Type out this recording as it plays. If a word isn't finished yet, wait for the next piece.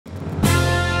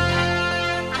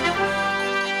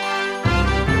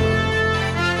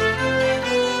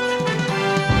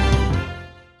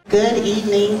Good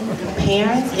evening,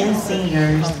 parents and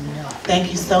seniors.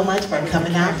 Thank you so much for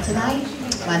coming out tonight.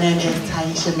 My name is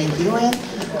Taisha McEwen.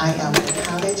 I am a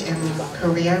college and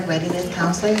career readiness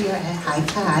counselor here at High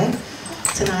Tide.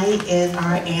 Tonight is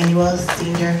our annual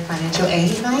senior financial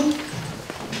aid night.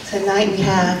 Tonight we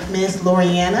have Ms.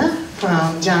 Loriana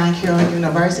from John Carroll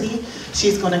University.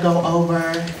 She's going to go over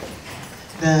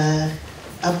the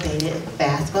updated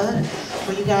FAFSA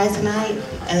for you guys tonight.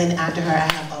 And then after her,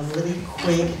 I have a really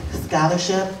quick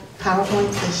scholarship PowerPoint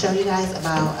to show you guys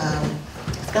about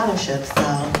scholarships.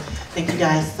 So thank you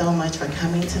guys so much for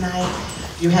coming tonight.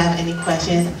 If you have any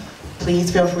questions,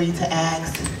 please feel free to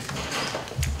ask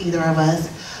either of us.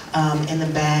 In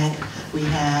the back, we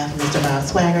have Mr. Bob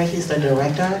Swagger. He's the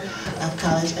Director of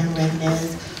College and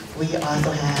Readiness. We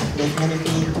also have Ms.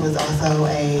 Menifee, who is also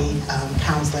a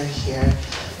counselor here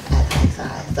at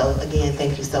High. So again,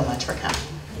 thank you so much for coming.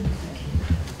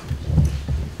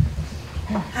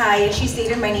 Hi, as she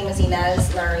stated, my name is Inez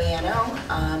Lariano,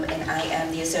 and I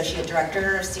am the Associate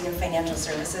Director of Student Financial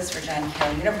Services for John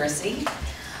Carroll University.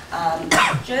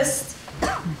 Just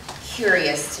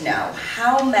curious to know,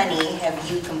 how many have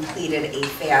you completed a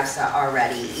FAFSA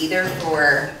already, either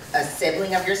for a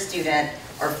sibling of your student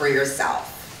or for yourself?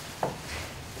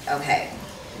 Okay.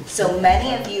 So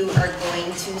many of you are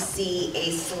going to see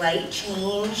a slight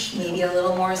change, maybe a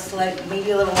little more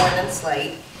than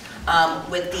slight,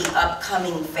 with the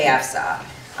upcoming FAFSA.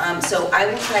 So I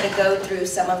will try to go through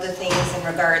some of the things in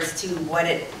regards to what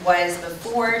it was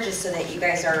before, just so that you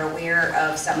guys are aware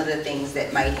of some of the things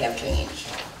that might have changed.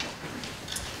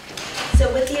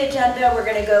 So with the agenda, we're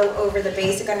going to go over the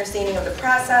basic understanding of the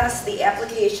process, the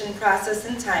application process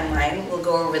and timeline. We'll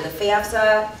go over the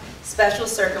FAFSA, special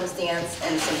circumstance,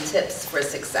 and some tips for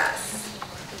success.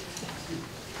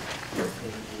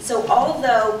 So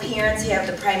although parents have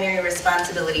the primary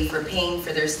responsibility for paying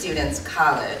for their students'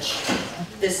 college,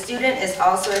 the student is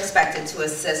also expected to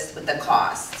assist with the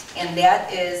cost, and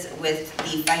that is with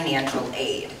the financial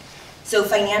aid. So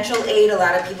financial aid, a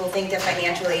lot of people think that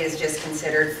financial aid is just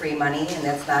considered free money, and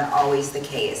that's not always the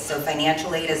case. So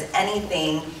financial aid is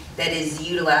anything that is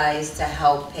utilized to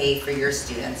help pay for your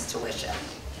students' tuition.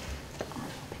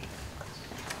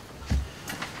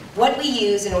 What we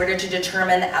use in order to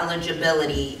determine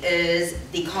eligibility is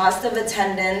the cost of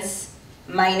attendance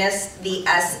minus the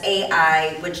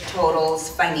SAI, which totals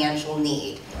financial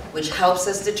need, which helps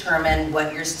us determine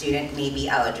what your student may be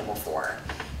eligible for.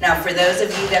 Now, for those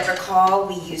of you that recall,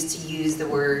 we used to use the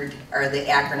word, or the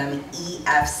acronym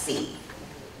EFC,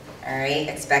 all right,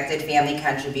 expected family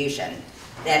contribution.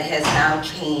 That has now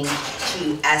changed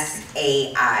to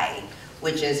SAI,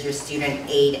 which is your student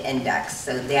aid index.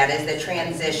 So that is the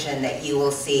transition that you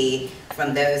will see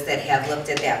from those that have looked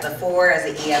at that before as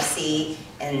an EFC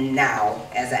and now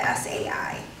as a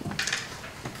SAI.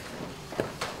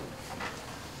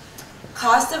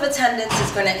 Cost of attendance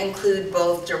is going to include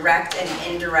both direct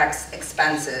and indirect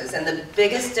expenses. And the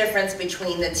biggest difference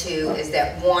between the two is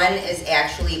that one is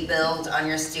actually billed on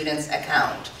your student's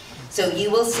account. So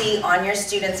you will see on your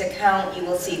student's account, you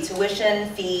will see tuition,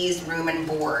 fees, room and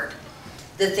board.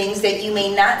 The things that you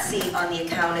may not see on the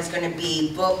account is going to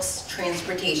be books,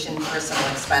 transportation, personal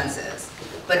expenses.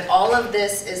 But all of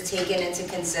this is taken into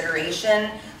consideration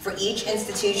for each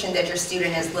institution that your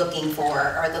student is looking for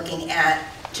or looking at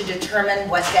to determine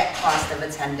what that cost of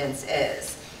attendance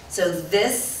is. So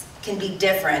this can be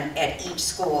different at each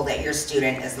school that your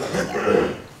student is looking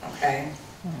at, okay?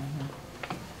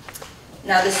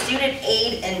 Now the student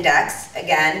aid index,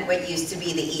 again, what used to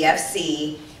be the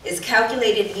EFC, is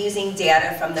calculated using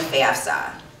data from the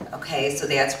FAFSA, okay? So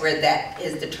that's where that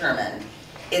is determined.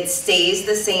 It stays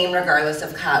the same regardless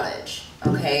of college,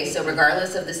 okay? So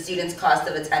regardless of the student's cost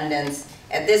of attendance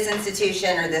at this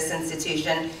institution or this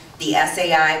institution, the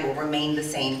SAI will remain the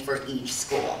same for each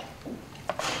school.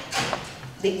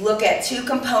 They look at two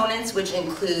components, which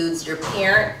includes your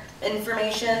parent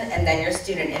information and then your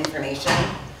student information,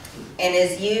 and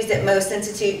is used at most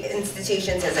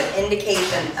institutions as an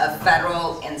indication of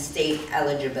federal and state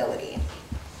eligibility.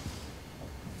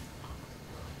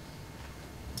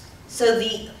 So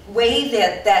the way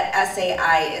that that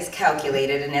SAI is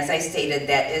calculated, and as I stated,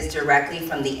 that is directly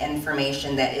from the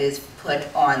information that is put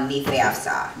on the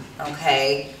FAFSA,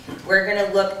 okay? We're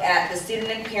gonna look at the student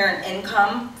and parent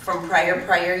income from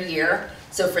prior year.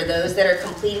 So for those that are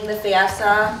completing the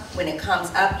FAFSA, when it comes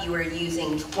up, you are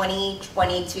using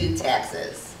 2022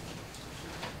 taxes,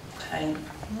 okay?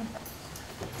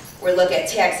 We'll look at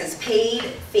taxes paid,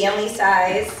 family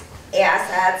size,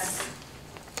 assets,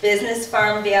 business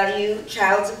farm value,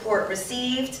 child support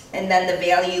received, and then the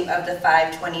value of the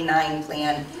 529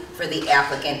 plan for the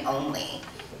applicant only.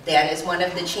 That is one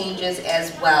of the changes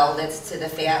as well that's to the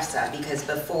FAFSA, because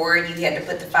before you had to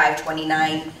put the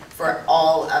 529 for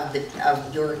all of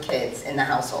your kids in the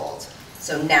household.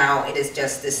 So now it is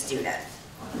just the student.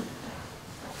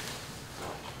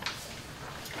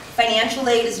 Financial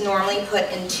aid is normally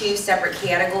put in two separate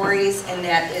categories, and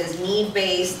that is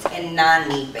need-based and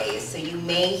non-need-based. So you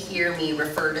may hear me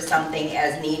refer to something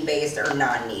as need-based or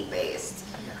non-need-based.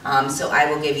 So I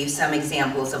will give you some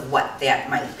examples of what that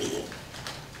might be.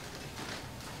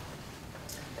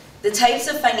 The types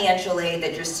of financial aid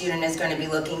that your student is going to be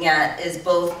looking at is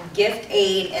both gift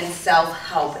aid and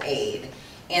self-help aid.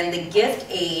 And the gift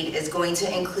aid is going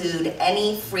to include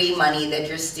any free money that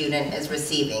your student is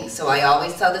receiving. So I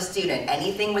always tell the student,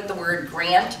 anything with the word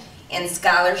grant and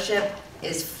scholarship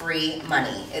is free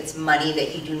money. It's money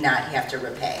that you do not have to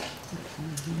repay.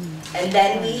 And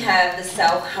then we have the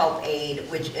self-help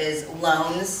aid, which is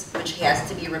loans, which has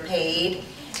to be repaid,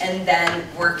 and then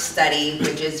work study,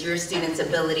 which is your student's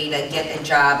ability to get a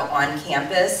job on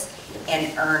campus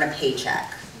and earn a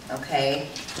paycheck. Okay.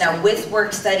 Now with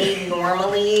work study,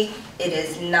 normally it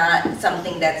is not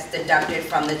something that's deducted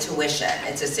from the tuition.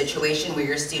 It's a situation where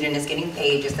your student is getting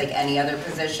paid just like any other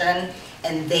position,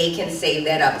 and they can save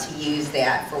that up to use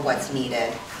that for what's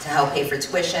needed to help pay for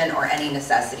tuition or any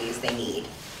necessities they need.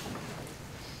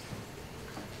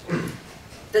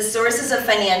 The sources of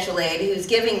financial aid, who's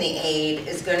giving the aid,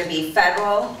 is going to be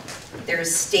federal,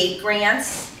 there's state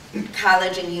grants,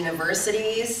 college and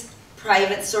universities,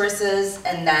 private sources,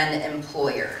 and then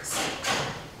employers.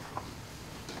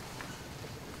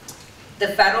 The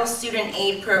federal student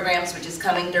aid programs, which is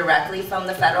coming directly from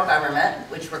the federal government,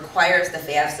 which requires the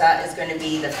FAFSA, is going to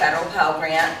be the federal Pell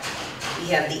Grant. We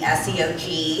have the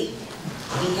SEOG.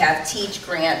 We have Teach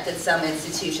Grant that some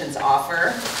institutions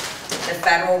offer. The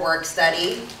federal work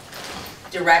study,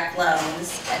 direct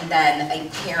loans, and then a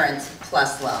parent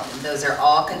plus loan. Those are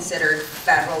all considered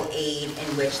federal aid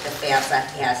in which the FAFSA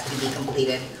has to be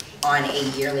completed on a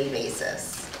yearly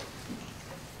basis.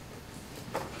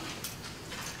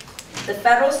 The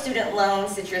federal student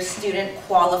loans that your student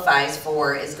qualifies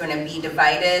for is going to be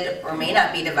divided, or may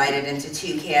not be divided, into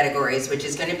two categories, which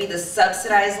is going to be the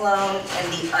subsidized loan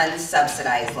and the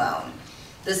unsubsidized loan.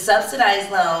 The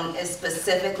subsidized loan is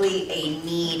specifically a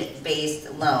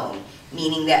need-based loan,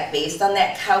 meaning that based on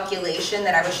that calculation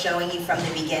that I was showing you from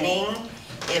the beginning,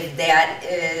 if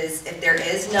there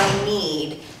is no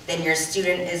need, then your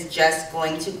student is just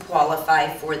going to qualify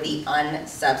for the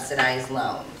unsubsidized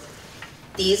loan.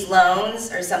 These loans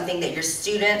are something that your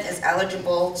student is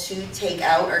eligible to take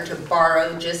out or to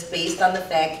borrow just based on the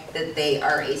fact that they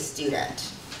are a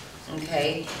student.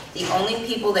 Okay, the only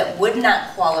people that would not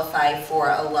qualify for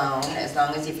a loan, as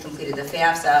long as you've completed the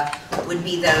FAFSA, would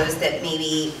be those that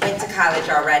maybe went to college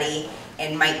already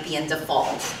and might be in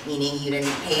default, meaning you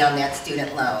didn't pay on that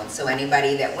student loan. So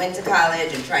anybody that went to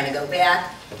college and trying to go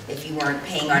back, if you weren't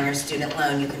paying on your student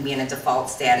loan, you can be in a default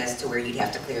status to where you'd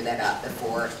have to clear that up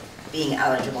before being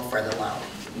eligible for the loan.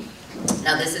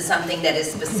 Now this is something that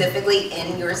is specifically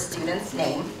in your student's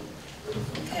name,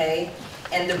 okay?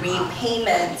 And the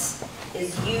repayment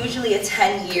is usually a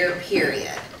 10-year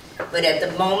period. But at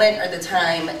the moment or the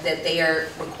time that they are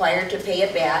required to pay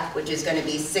it back, which is going to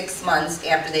be 6 months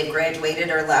after they've graduated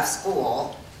or left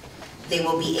school, they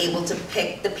will be able to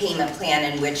pick the payment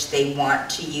plan in which they want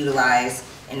to utilize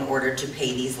in order to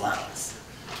pay these loans.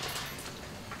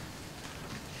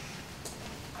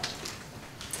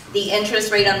 The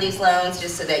interest rate on these loans,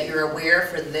 just so that you're aware,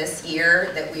 for this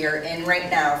year that we are in right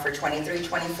now for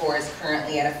 23-24 is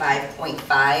currently at a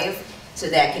 5.5, so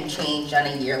that can change on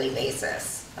a yearly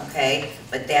basis, okay?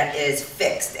 But that is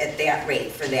fixed at that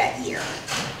rate for that year.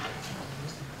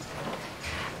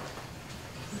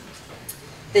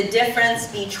 The difference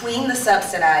between the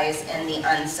subsidized and the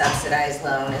unsubsidized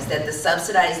loan is that the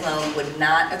subsidized loan would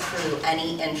not accrue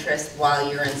any interest while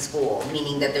you're in school,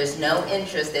 meaning that there's no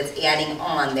interest that's adding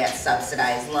on that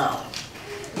subsidized loan.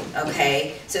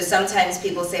 Okay, so sometimes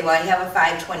people say, well, I have a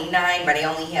 529, but I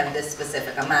only have this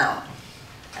specific amount.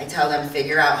 I tell them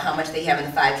figure out how much they have in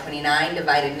the 529,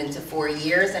 divide it into 4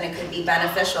 years, and it could be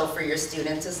beneficial for your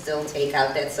student to still take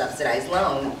out that subsidized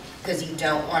loan, because you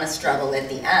don't want to struggle at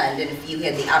the end. And if you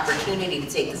had the opportunity to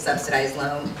take the subsidized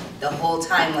loan the whole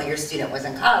time while your student was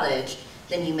in college,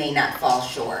 then you may not fall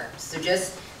short. So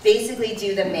just basically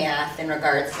do the math in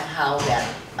regards to how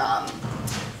that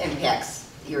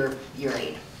impacts your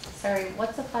aid. Sorry,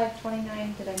 what's a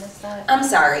 529? Did I miss that? I'm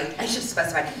sorry, I should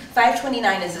specify.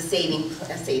 529 is a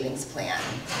savings plan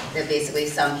that basically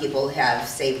some people have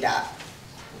saved up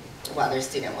while their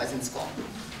student was in school.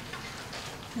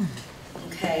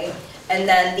 Okay, and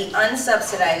then the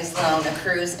unsubsidized loan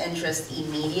accrues interest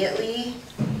immediately.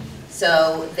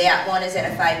 So that one is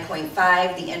at a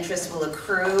 5.5. The interest will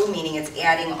accrue, meaning it's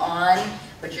adding on,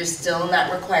 but you're still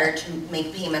not required to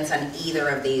make payments on either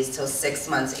of these till 6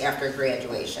 months after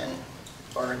graduation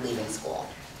or leaving school.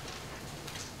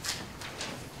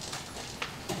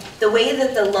 The way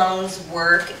that the loans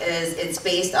work is it's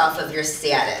based off of your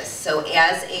status. So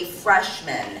as a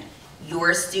freshman,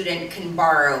 your student can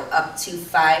borrow up to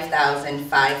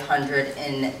 $5,500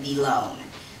 in the loan.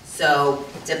 So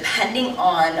depending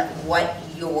on what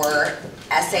your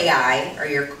SAI or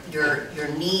your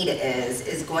need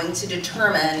is going to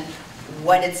determine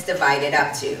what it's divided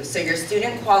up to. So your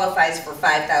student qualifies for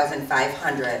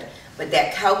 $5,500, but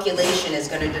that calculation is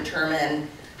going to determine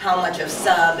how much of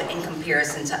sub in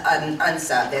comparison to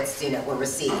unsub that student will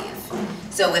receive.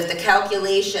 So if the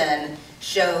calculation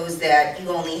shows that you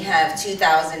only have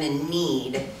 $2,000 in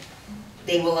need,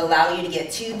 they will allow you to get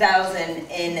 $2,000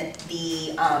 in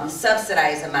the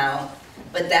subsidized amount,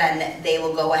 but then they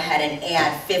will go ahead and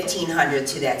add $1,500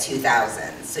 to that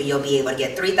 $2,000. So you'll be able to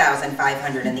get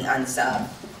 $3,500 in the unsub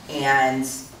and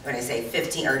what did I say,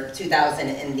 $2,000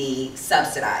 in the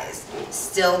subsidized,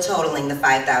 still totaling the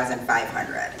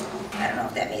 $5,500. I don't know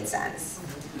if that made sense.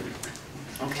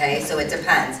 Okay, so it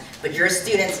depends. But your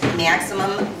student's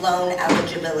maximum loan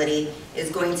eligibility is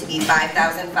going to be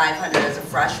 $5,500 as a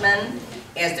freshman.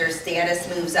 As their status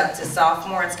moves up to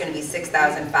sophomore, it's going to be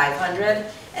 $6,500.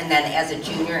 And then as a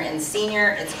junior and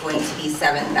senior, it's going to be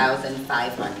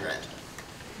 $7,500.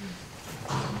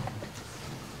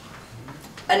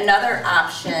 Another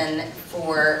option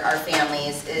for our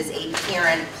families is a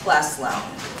Parent Plus loan,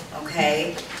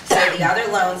 okay? So the other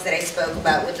loans that I spoke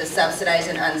about with the subsidized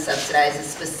and unsubsidized is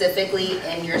specifically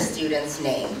in your student's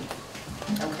name,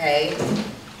 okay?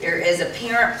 There is a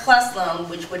Parent Plus loan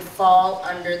which would fall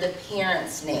under the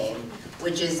parent's name,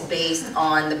 which is based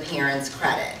on the parent's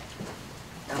credit.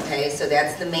 Okay, so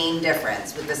that's the main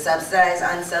difference. With the subsidized,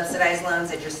 unsubsidized loans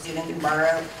that your student can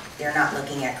borrow, they're not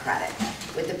looking at credit.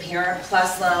 With the Parent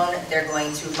Plus loan, they're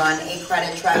going to run a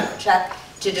credit check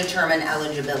to determine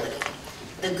eligibility.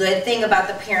 The good thing about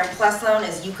the Parent Plus loan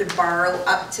is you could borrow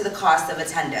up to the cost of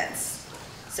attendance.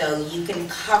 So you can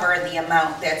cover the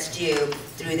amount that's due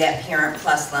through that Parent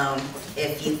Plus loan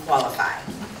if you qualify.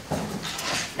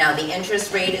 Now the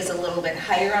interest rate is a little bit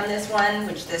higher on this one,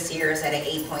 which this year is at an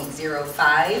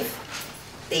 8.05.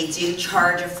 They do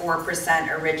charge a 4%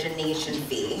 origination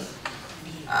fee.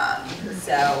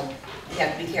 So you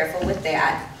have to be careful with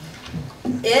that.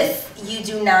 If you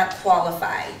do not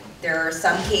qualify, there are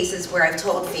some cases where I've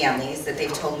told families that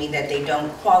they've told me that they don't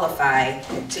qualify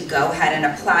to go ahead and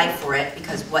apply for it,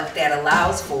 because what that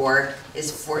allows for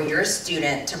is for your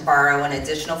student to borrow an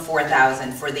additional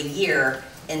 $4,000 for the year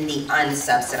in the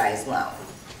unsubsidized loan.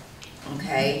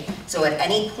 Okay, so at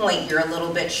any point you're a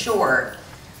little bit short,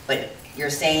 but you're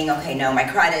saying, okay, no, my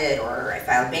credit, or I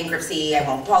filed bankruptcy, I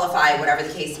won't qualify, whatever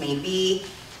the case may be,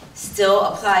 still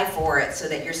apply for it so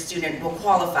that your student will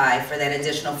qualify for that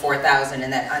additional $4,000 in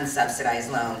that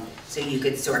unsubsidized loan, so you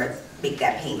could sort of make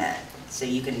that payment, so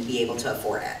you can be able to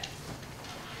afford it.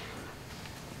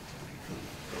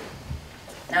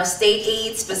 Now state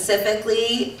aid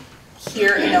specifically,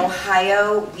 here in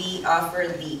Ohio, we offer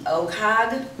the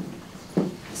OCOG.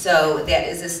 So that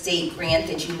is a state grant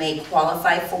that you may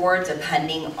qualify for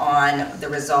depending on the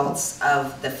results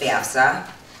of the FAFSA.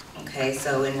 Okay,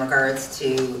 so in regards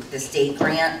to the state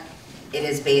grant, it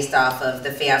is based off of the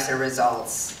FAFSA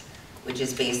results, which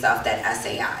is based off that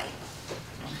SAI.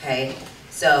 Okay,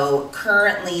 so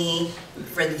currently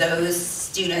for those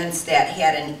students that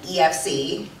had an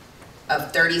EFC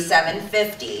of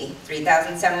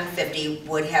 $3,750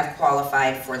 would have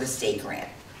qualified for the state grant.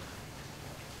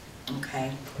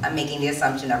 Okay, I'm making the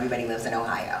assumption everybody lives in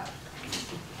Ohio.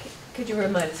 Could you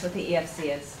remind us what the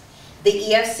EFC is? The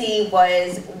EFC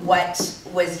was what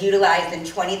was utilized in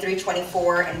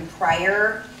 23-24 and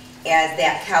prior as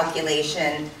that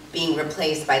calculation being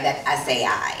replaced by that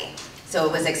SAI. So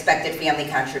it was expected family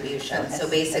contribution. So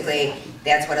basically,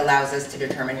 that's what allows us to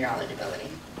determine your eligibility.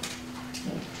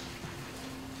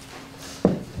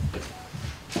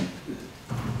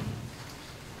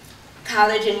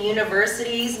 College and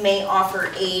universities may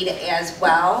offer aid as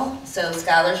well, so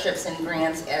scholarships and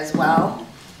grants as well.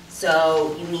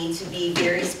 So you need to be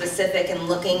very specific in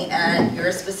looking at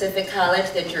your specific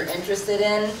college that you're interested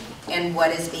in and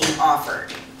what is being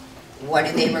offered. What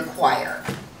do they require?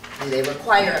 Do they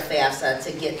require a FAFSA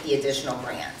to get the additional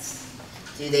grants?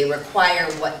 Do they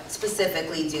require, what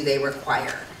specifically do they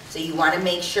require? So you want to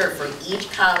make sure for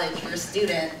each college your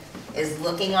student is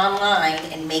looking online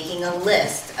and making a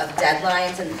list of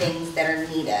deadlines and things that are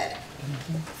needed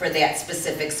for that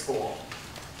specific school.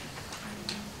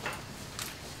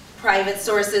 Private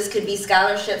sources could be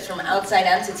scholarships from outside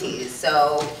entities,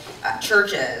 so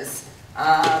churches.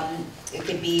 It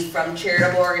could be from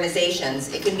charitable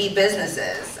organizations. It could be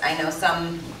businesses. I know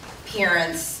some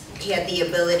parents had the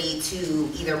ability to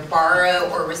either borrow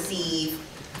or receive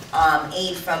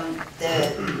aid from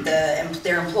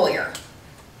their employer.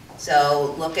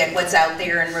 So look at what's out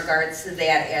there in regards to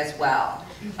that as well.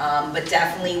 But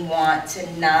definitely want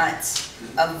to not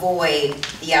avoid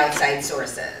the outside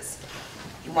sources.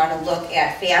 You want to look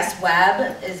at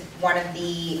FastWeb is one of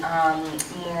the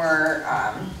more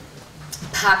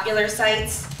popular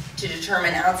sites to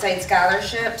determine outside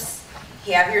scholarships.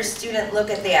 Have your student look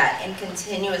at that and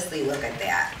continuously look at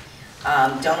that.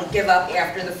 Don't give up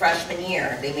after the freshman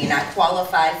year. They may not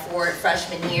qualify for it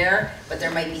freshman year, but there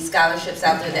might be scholarships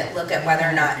out there that look at whether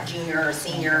or not junior or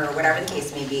senior or whatever the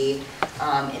case may be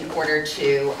in order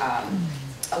to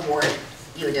award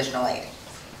you additional aid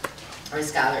or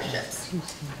scholarships.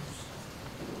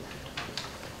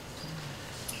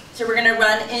 So we're going to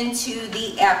run into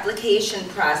the application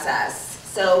process.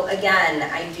 So again,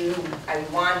 I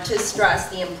want to stress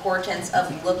the importance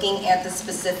of looking at the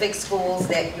specific schools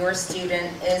that your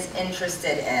student is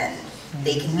interested in.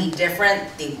 They can be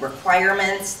different, the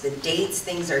requirements, the dates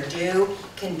things are due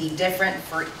can be different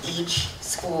for each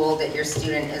school that your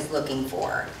student is looking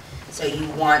for. So you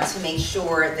want to make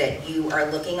sure that you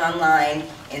are looking online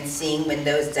and seeing when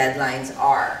those deadlines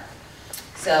are.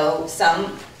 So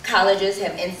some colleges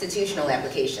have institutional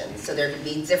applications, so there can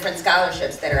be different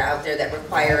scholarships that are out there that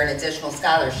require an additional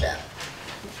scholarship.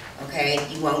 Okay,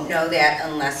 you won't know that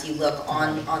unless you look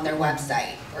on their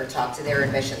website or talk to their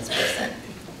admissions person.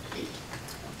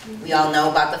 We all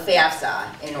know about the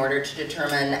FAFSA in order to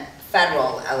determine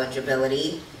federal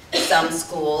eligibility. Some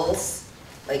schools,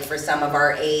 like for some of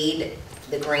our aid,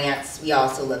 the grants, we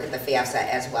also look at the FAFSA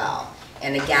as well.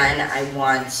 And again, I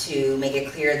want to make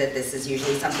it clear that this is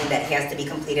usually something that has to be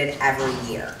completed every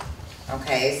year.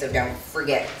 Okay, so don't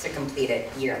forget to complete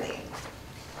it yearly.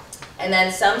 And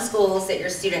then some schools that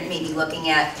your student may be looking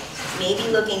at the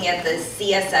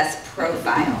CSS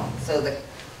profile. So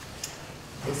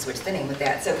they switched the name with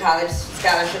that. So College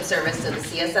Scholarship Service, so the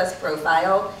CSS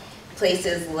profile,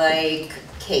 places like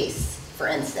CASE, for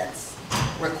instance,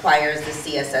 requires the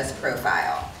CSS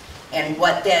profile. And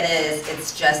what that is,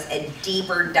 it's just a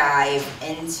deeper dive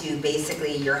into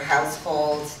basically your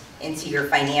household, into your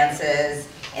finances,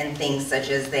 and things such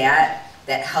as that,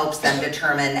 that helps them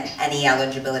determine any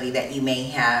eligibility that you may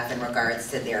have in regards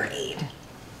to their aid.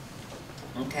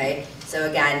 Okay, so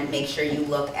again, make sure you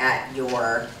look at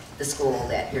the school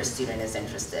that your student is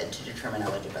interested to determine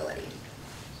eligibility.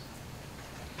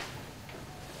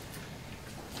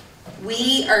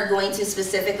 We are going to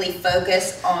specifically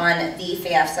focus on the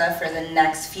FAFSA for the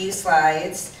next few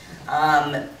slides.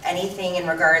 Anything in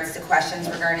regards to questions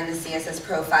regarding the CSS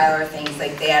profile or things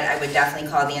like that, I would definitely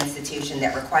call the institution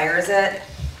that requires it.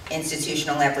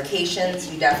 Institutional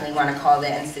applications, you definitely want to call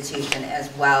the institution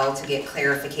as well to get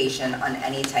clarification on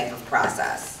any type of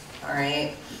process, all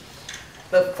right?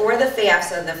 But for the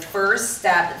FAFSA, the first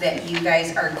step that you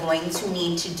guys are going to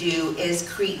need to do is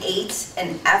create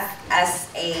an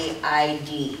FSA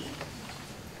ID,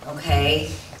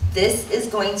 okay? This is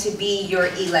going to be your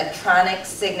electronic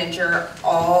signature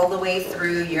all the way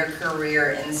through your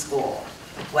career in school,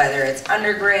 whether it's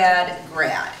undergrad,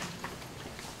 grad,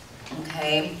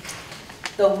 okay?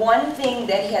 The one thing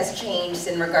that has changed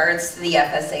in regards to the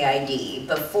FSA ID,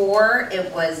 before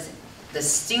it was the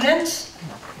student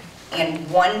and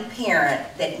one parent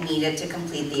that needed to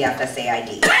complete the FSA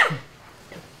ID.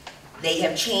 They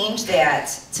have changed that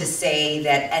to say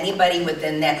that anybody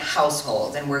within that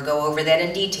household, and we'll go over that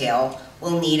in detail,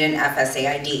 will need an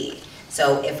FSA ID.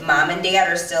 So if mom and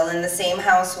dad are still in the same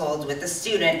household with the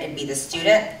student, it'd be the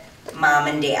student, mom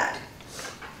and dad.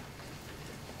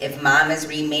 If mom is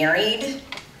remarried,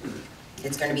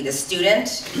 it's going to be the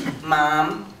student,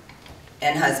 mom,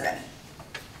 and husband,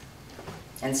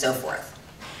 and so forth.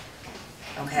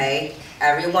 Okay,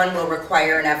 everyone will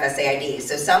require an FSA ID.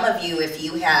 So some of you, if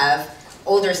you have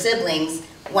older siblings,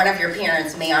 one of your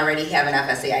parents may already have an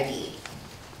FSA ID.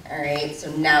 All right,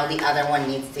 so now the other one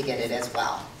needs to get it as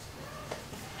well.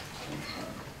 Okay.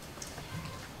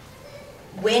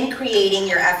 When creating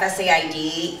your FSA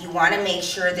ID, you want to make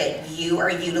sure that you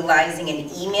are utilizing an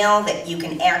email that you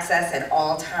can access at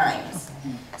all times.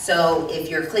 So if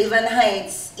your Cleveland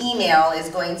Heights email is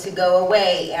going to go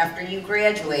away after you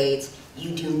graduate,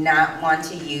 you do not want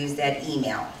to use that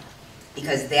email.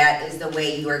 because that is the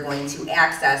way you are going to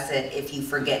access it if you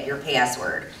forget your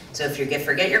password. So if you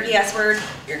forget your password,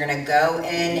 you're gonna go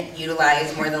and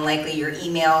utilize more than likely your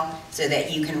email so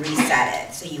that you can reset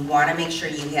it. So you wanna make sure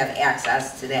you have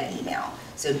access to that email.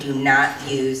 So do not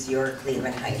use your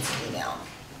Cleveland Heights email.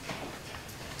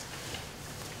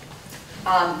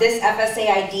 This FSA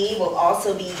ID will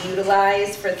also be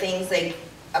utilized for things like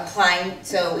applying,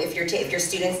 so if your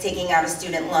student's taking out a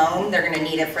student loan, they're gonna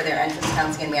need it for their entrance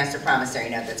counseling and master promissory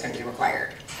note. That's gonna be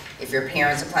required. If your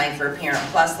parent's applying for a Parent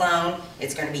Plus loan,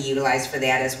 it's gonna be utilized for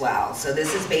that as well. So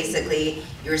this is basically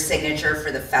your signature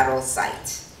for the federal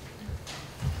site.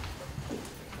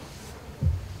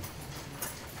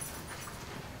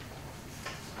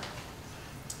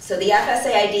 So the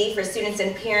FSA ID for students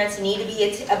and parents need to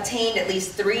be obtained at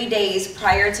least 3 days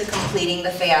prior to completing the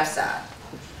FAFSA.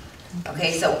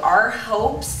 Okay, so our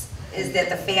hopes is that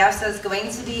the FAFSA is going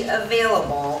to be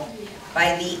available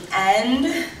by the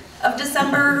end of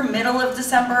December, middle of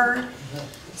December.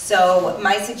 So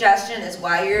my suggestion is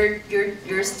while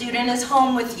your student is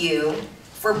home with you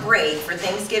for break, for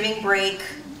Thanksgiving break,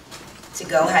 to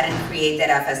go ahead and create that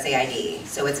FSA ID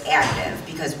so it's active,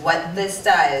 because what this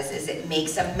does is it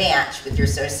makes a match with your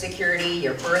Social Security,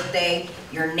 your birthday,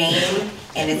 your name,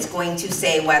 and it's going to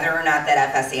say whether or not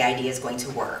that FSA ID is going to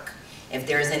work. If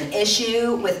there's an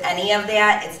issue with any of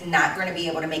that, it's not going to be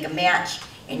able to make a match,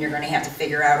 and you're going to have to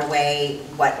figure out a way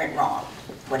what went wrong,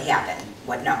 what happened,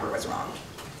 what number was wrong.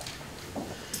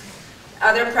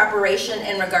 Other preparation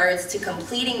in regards to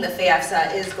completing the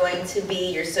FAFSA is going to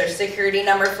be your Social Security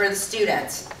number for the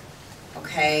student,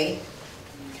 okay?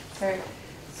 Sorry.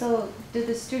 So do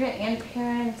the student and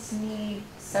parents need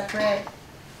separate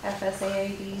FSA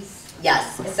IDs?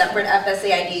 Yes, separate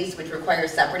FSA IDs, which require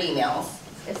separate emails.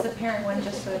 Is the parent one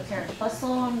just for the Parent Plus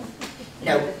loan?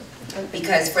 No,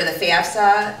 because for the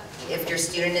FAFSA, if your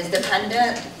student is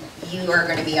dependent, you are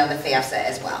going to be on the FAFSA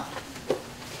as well.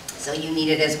 So you need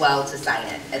it as well to sign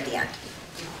it at the end.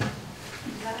 Does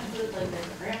that include like the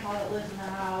grandpa that lives in the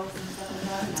house and stuff like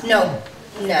that? No,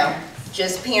 no,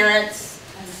 just parents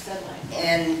And the sibling?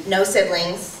 and no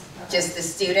siblings, just the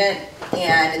student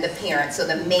and the parent. So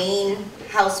the main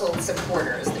household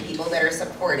supporters, the people that are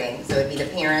supporting, so it'd be the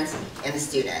parents and the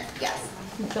student, yes.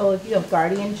 So if you have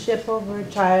guardianship over a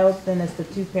child, then it's the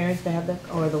two parents that have the,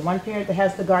 or the one parent that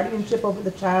has the guardianship over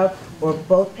the child, or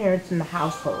both parents in the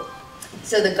household?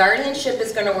 So the guardianship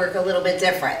is going to work a little bit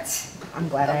different, I'm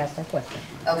glad I asked that question.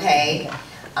 okay?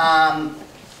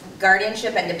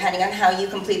 Guardianship, and depending on how you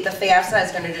complete the FAFSA,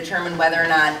 is going to determine whether or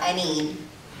not any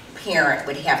parent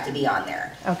would have to be on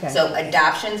there. Okay. So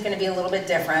adoption is going to be a little bit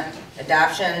different.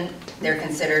 Adoption, they're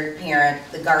considered parent.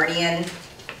 The guardian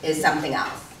is something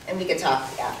else. And we could talk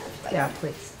after. if you'd like. Yeah,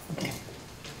 please. Okay.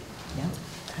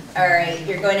 All right,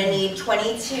 you're going to need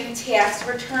 22 tax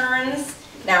returns.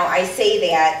 Now, I say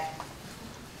that,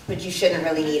 but you shouldn't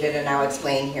really need it, and I'll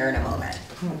explain here in a moment.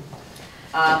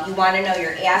 You want to know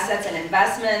your assets and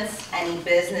investments, any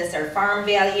business or farm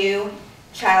value,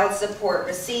 child support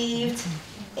received,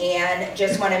 and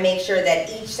just want to make sure that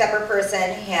each separate person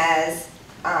has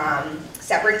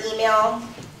separate email,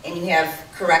 and you have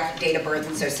correct date of birth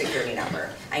and Social Security number.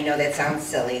 I know that sounds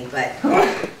silly, but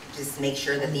just make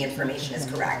sure that the information is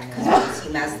correct, because once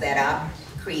you mess that up,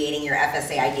 creating your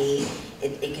FSA ID,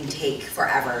 it can take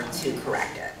forever to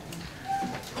correct it.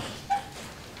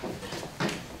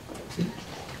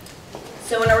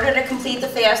 So in order to complete the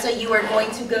FAFSA, you are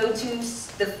going to go to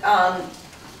the, it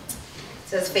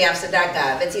says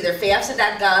FAFSA.gov. It's either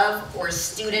FAFSA.gov or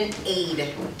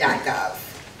StudentAid.gov,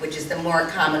 which is the more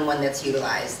common one that's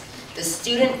utilized. The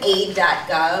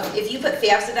StudentAid.gov, if you put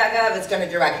FAFSA.gov, it's going to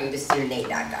direct you to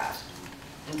StudentAid.gov.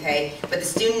 Okay, but the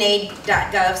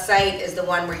StudentAid.gov site is the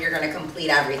one where you're going to complete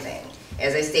everything.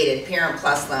 As I stated, Parent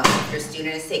Plus loan. If your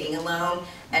student is taking a loan,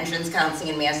 entrance counseling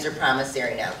and master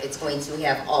promissory note. It's going to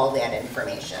have all that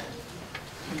information.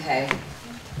 Okay.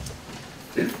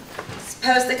 It's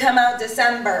supposed to come out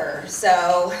December,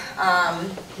 so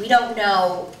we don't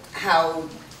know how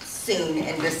soon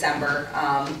in December,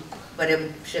 but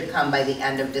it should come by the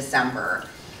end of December.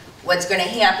 What's going to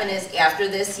happen is after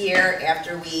this year,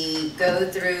 after we go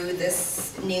through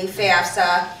this new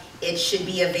FAFSA, it should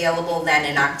be available then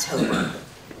in October.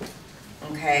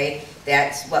 Okay,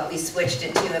 that's what we switched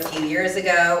it to a few years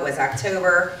ago, was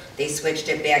October. They switched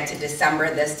it back to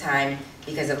December this time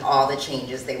because of all the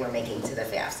changes they were making to the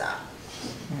FAFSA.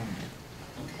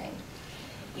 Okay.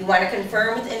 You want to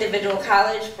confirm with individual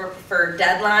college for preferred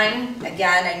deadline.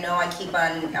 Again, I know I keep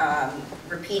on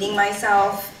repeating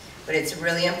myself, but it's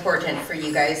really important for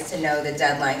you guys to know the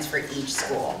deadlines for each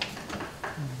school.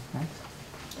 All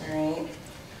right.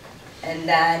 And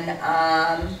then,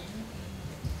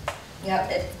 yep,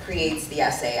 it creates the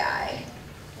SAI.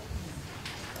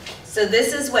 So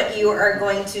this is what you are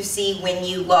going to see when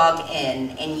you log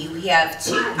in, and you have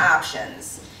two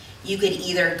options. You could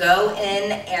either go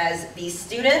in as the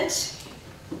student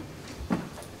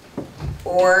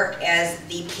or as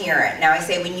the parent. Now I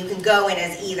say when you can go in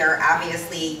as either,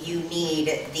 obviously you need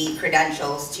the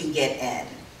credentials to get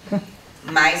in.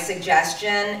 My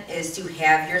suggestion is to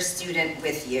have your student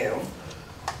with you.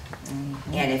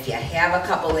 And if you have a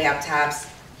couple laptops,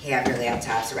 have your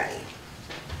laptops ready.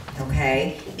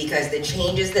 Okay? Because the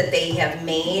changes that they have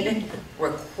made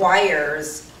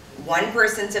requires one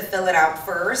person to fill it out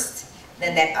first,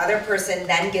 then that other person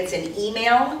then gets an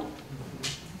email,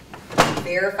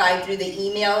 verify through the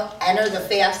email, enter the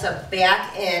FAFSA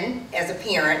back in as a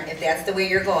parent, if that's the way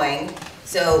you're going.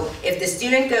 So if the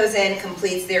student goes in,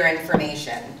 completes their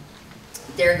information,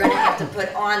 they're going to have to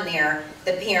put on there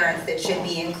the parents that should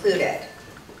be included.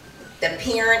 The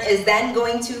parent is then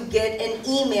going to get an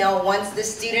email once the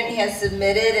student has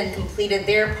submitted and completed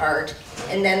their part,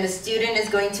 and then the student is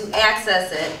going to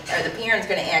access it, or the parent's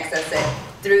going to access it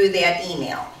through that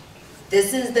email.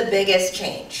 This is the biggest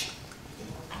change.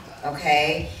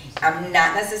 Okay? I'm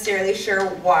not necessarily sure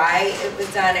why it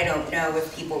was done. I don't know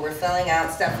if people were filling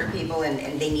out stuff for people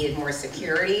and they needed more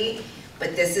security,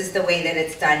 but this is the way that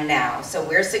it's done now. So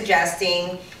we're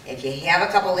suggesting if you have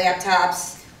a couple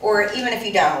laptops, or even if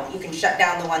you don't, you can shut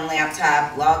down the one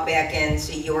laptop, log back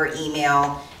into your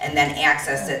email, and then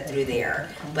access it through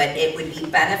there. But it would be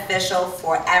beneficial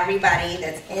for everybody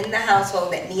that's in the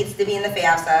household that needs to be in the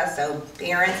FAFSA, so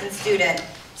parents and student,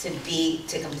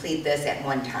 to complete this at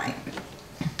one time.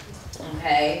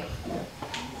 Okay?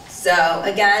 So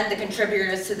again, the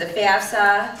contributors to the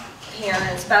FAFSA, parent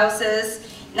and spouses.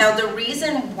 Now the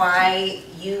reason why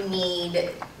you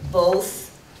need both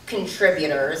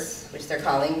contributors, which they're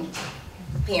calling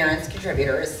parents,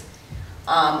 contributors,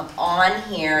 on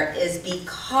here is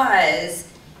because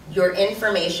your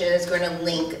information is going to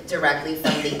link directly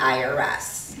from the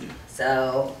IRS.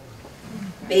 So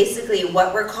basically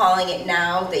what we're calling it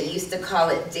now, they used to call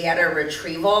it data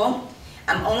retrieval.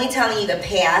 I'm only telling you the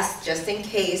past just in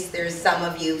case there's some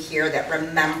of you here that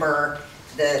remember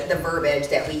the verbiage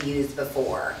that we used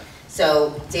before.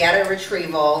 So data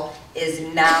retrieval is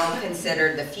now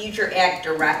considered the Future Act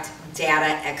Direct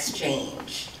Data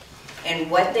Exchange. And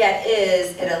what that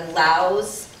is, it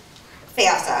allows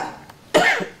FAFSA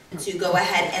to go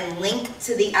ahead and link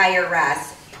to the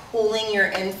IRS, pulling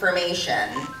your information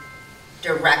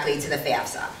directly to the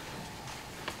FAFSA.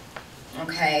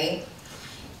 Okay?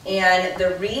 And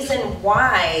the reason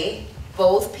why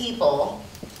both people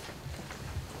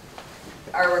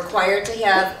are required to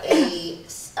have a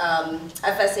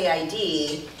FSA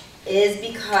ID is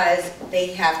because they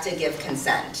have to give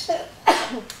consent.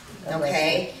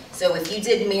 Okay? So if you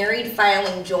did married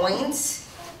filing joint,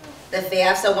 the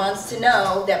FAFSA wants to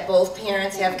know that both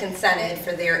parents have consented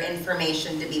for their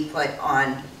information to be put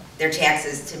on, their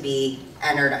taxes to be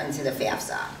entered into the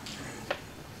FAFSA.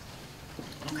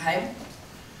 Okay?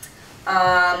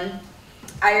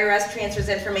 IRS transfers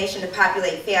information to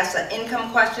populate FAFSA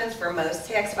income questions for most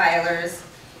tax filers,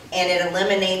 and it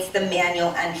eliminates the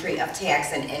manual entry of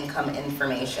tax and income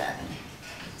information.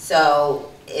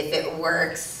 So if it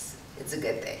works, it's a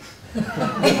good thing.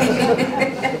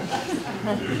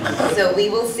 So we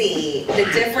will see. The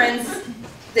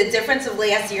difference of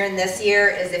last year and this year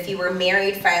is if you were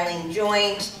married filing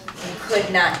joint, you could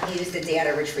not use the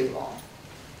data retrieval.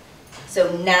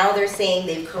 So now they're saying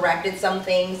they've corrected some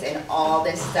things and all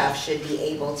this stuff should be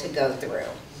able to go through.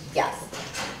 Yes?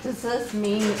 Does this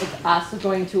mean it's also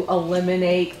going to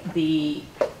eliminate the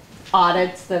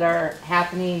audits that are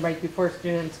happening right before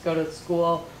students go to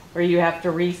school, where you have to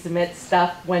resubmit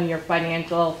stuff when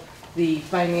the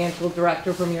financial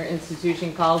director from your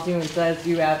institution calls you and says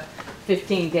you have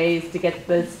 15 days to get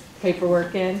this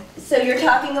paperwork in? So you're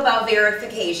talking about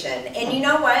verification, and you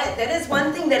know what? That is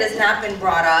one thing that has not been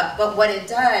brought up, but what it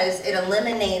does, it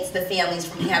eliminates the families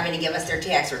from having to give us their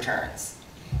tax returns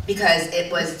because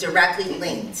it was directly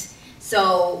linked.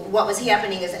 So what was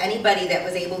happening is anybody that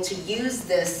was able to use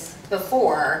this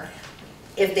before,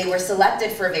 if they were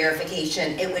selected for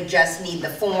verification, it would just need the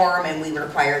form and we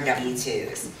require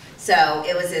W-2s. So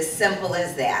it was as simple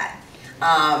as that.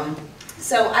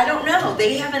 So I don't know.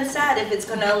 They haven't said if it's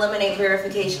going to eliminate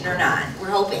verification or not. We're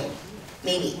hoping.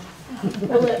 Maybe.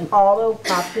 Will it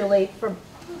auto-populate for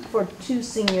two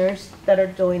seniors that are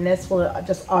doing this? Will it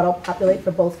just auto-populate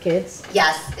for both kids?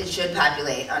 Yes, it should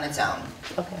populate on its own.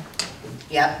 Okay.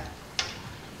 Yep,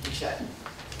 it should.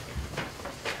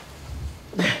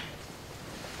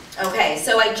 Okay,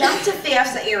 so I jumped to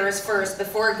FAFSA errors first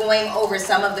before going over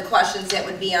some of the questions that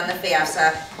would be on the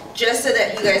FAFSA, just so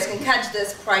that you guys can catch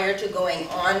this prior to going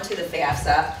on to the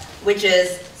FAFSA, which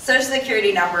is Social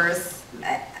Security numbers.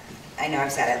 I know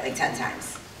I've said it like 10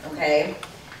 times, okay?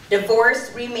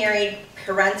 Divorced, remarried,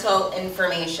 parental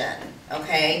information,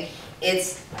 okay?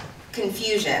 It's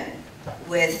confusion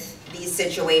with these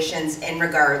situations in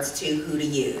regards to who to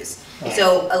use.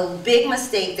 So a big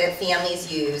mistake that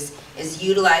families use is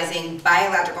utilizing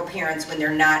biological parents when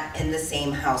they're not in the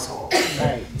same household.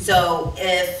 Right. So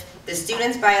if the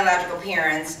student's biological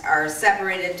parents are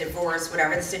separated, divorced,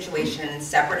 whatever the situation, in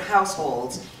separate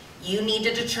households, you need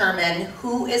to determine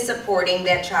who is supporting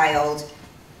that child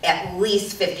at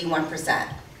least 51%.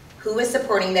 Who is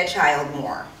supporting that child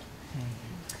more?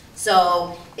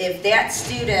 So if that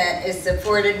student is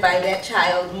supported by that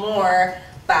child more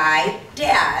by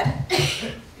dad,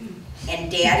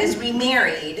 and dad is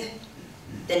remarried,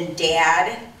 then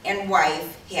dad and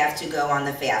wife have to go on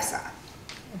the FAFSA.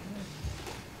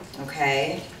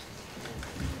 Okay?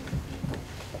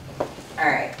 All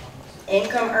right.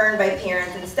 Income earned by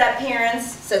parents and step-parents.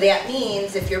 So that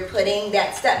means if you're putting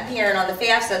that step-parent on the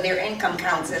FAFSA, their income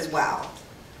counts as well.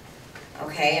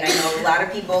 Okay, and I know a lot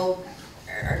of people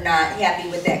are not happy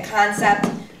with that concept,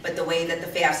 but the way that the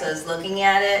FAFSA is looking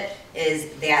at it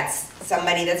is that's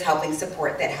somebody that's helping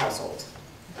support that household.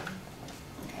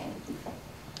 Okay.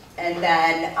 And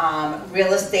then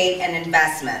real estate and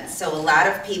investments. So a lot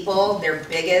of people, their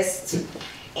biggest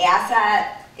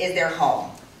asset is their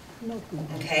home.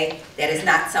 Okay, that is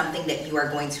not something that you are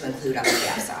going to include on the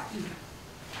FAFSA.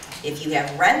 If you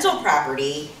have rental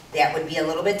property, that would be a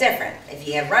little bit different. If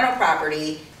you have rental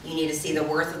property, you need to see the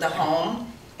worth of the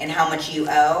home and how much you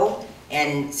owe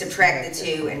and subtract the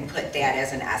two and put that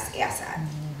as an asset.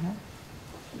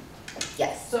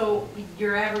 Yes? So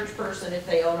your average person, if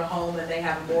they own a home and they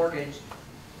have a mortgage,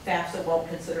 FAFSA won't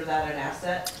consider that an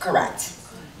asset? Correct.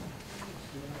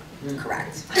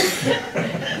 Correct. Right.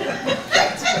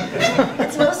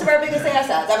 It's most of our biggest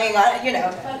assets. I mean, you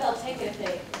know. But they'll take it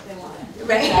if they want it.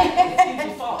 Right. If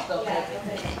you default, they'll take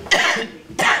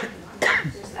it.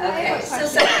 Okay, so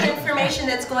some of the information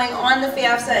that's going on the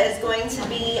FAFSA is going to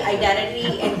be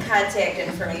identity and contact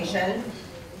information,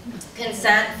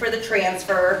 consent for the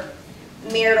transfer,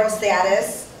 marital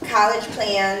status, college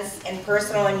plans, and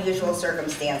personal unusual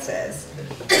circumstances.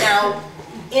 Now,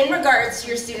 in regards to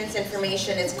your students'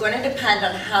 information, it's going to depend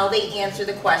on how they answer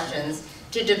the questions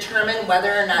to determine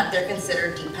whether or not they're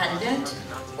considered dependent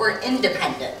or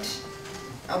independent.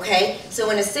 Okay, so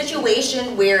in a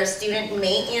situation where a student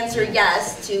may answer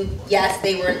yes to yes,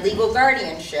 they were in legal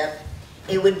guardianship,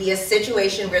 it would be a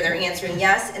situation where they're answering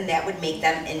yes and that would make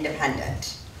them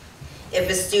independent. If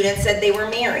a student said they were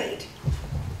married,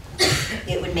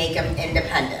 it would make them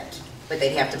independent, but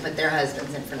they'd have to put their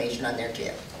husband's information on there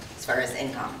too, as far as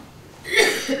income.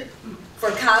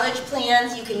 For college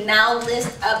plans, you can now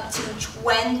list up to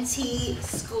 20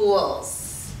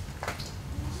 schools.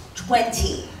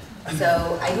 20.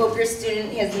 So I hope your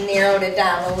student has narrowed it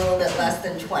down a little bit less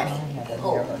than 20. I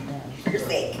hope, for your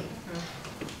sake.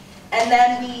 And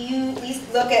then we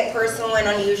look at personal and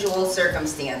unusual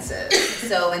circumstances.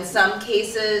 So in some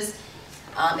cases,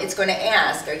 it's going to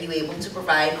ask, are you able to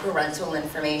provide parental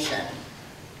information?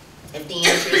 If the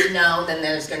answer is no, then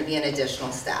there's going to be an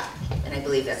additional step. And I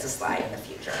believe that's a slide in the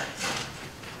future.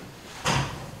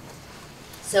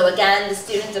 So again, the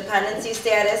student dependency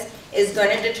status is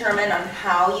going to determine on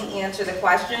how you answer the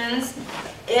questions.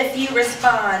 If you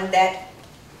respond that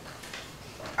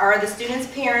are the student's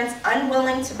parents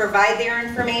unwilling to provide their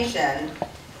information,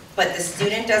 but the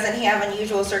student doesn't have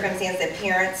unusual circumstance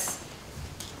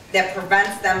that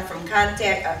prevents them from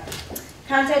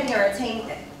contacting or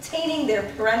obtaining their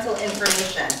parental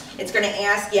information, it's going to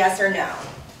ask yes or no.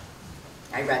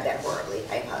 I read that horribly,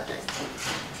 I apologize.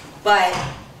 But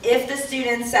if the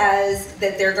student says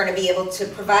that they're going to be able to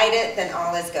provide it, then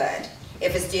all is good.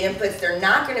 If a student puts they're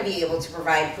not going to be able to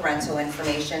provide parental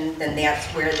information, then that's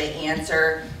where the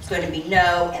answer is going to be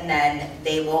no, and then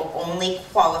they will only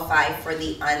qualify for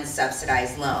the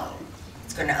unsubsidized loan.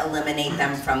 It's going to eliminate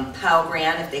them from Pell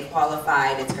Grant if they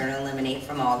qualified. It's going to eliminate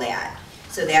from all that.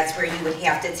 So that's where you would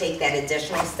have to take that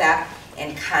additional step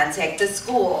and contact the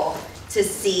school to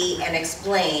see and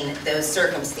explain those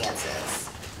circumstances.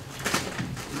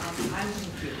 I'm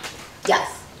confused.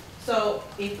 Yes. So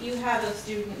if you have a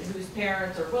student whose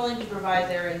parents are willing to provide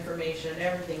their information,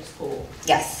 everything's cool,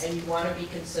 Yes. and you want to be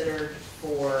considered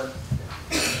for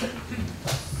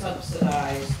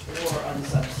subsidized or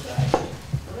unsubsidized,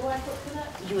 what do I put for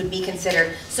that? You would be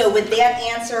considered. So with that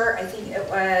answer, I think it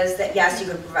was that yes, you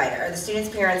could provide it. Are the student's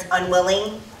parents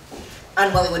unwilling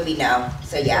Unwilling would be no,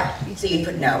 so yeah, so you'd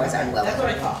put no as unwilling. That's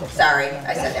what I thought. Sorry,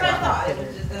 I said That's what I that wrong. thought, it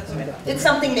was just, that's what I thought. It's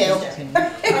something new.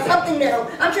 It's something new.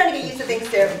 I'm trying to get used to things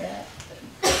too.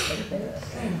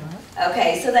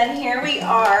 Okay, so then here we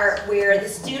are where the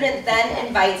student then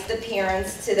invites the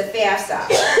parents to the FAFSA.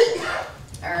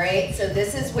 All right, so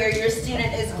this is where your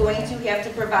student is going to have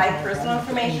to provide personal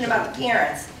information about the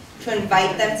parents to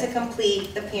invite them to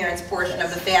complete the parents' portion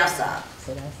of the FAFSA.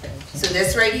 So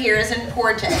this right here is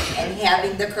important, and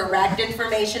having the correct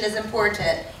information is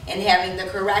important, and having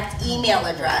the correct email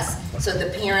address so the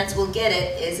parents will get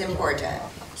it is important.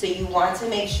 So you want to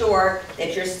make sure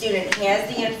that your student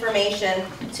has the information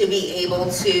to be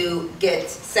able to get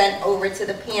sent over to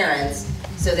the parents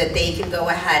so that they can go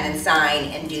ahead and sign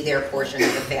and do their portion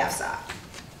of the FAFSA.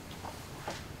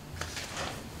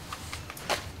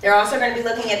 They're also going to be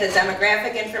looking at the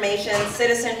demographic information,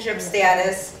 citizenship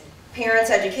status,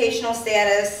 parents' educational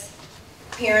status,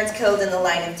 parents killed in the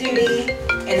line of duty,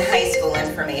 and high school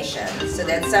information. So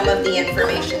that's some of the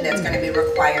information that's going to be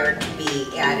required to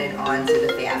be added onto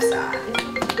the FAFSA.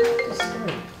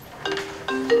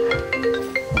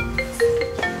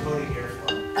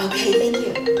 Okay, thank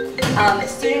you.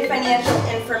 Student financial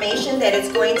information that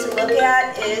it's going to look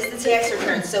at is the tax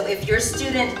return. So if your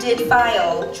student did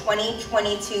file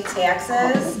 2022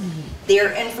 taxes,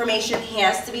 their information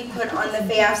has to be put on the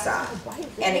FAFSA.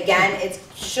 And again, it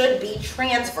should be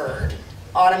transferred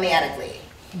automatically.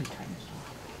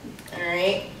 All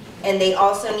right? And they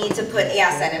also need to put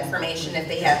asset information if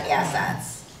they have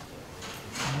assets.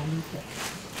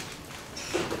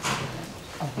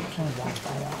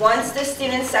 Once the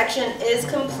student section is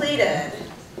completed,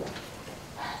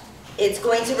 it's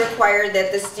going to require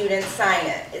that the student sign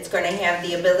it. It's going to have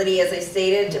the ability, as I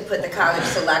stated, to put the college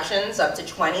selections up to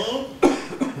 20.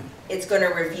 It's going to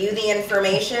review the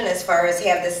information as far as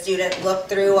have the student look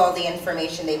through all the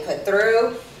information they put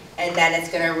through, and then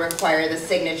it's going to require the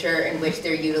signature in which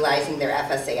they're utilizing their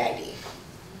FSA ID.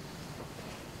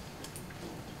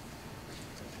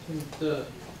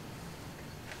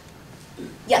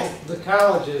 Yes? The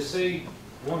colleges, see,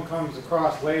 one comes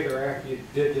across later after you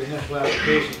did the initial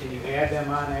application, can you add them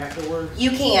on afterwards?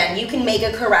 You can. You can make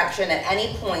a correction at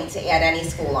any point to add any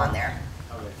school on there.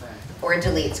 Okay, thanks. Or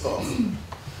delete schools.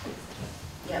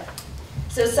 Yep.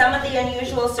 So some of the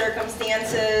unusual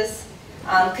circumstances,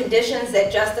 conditions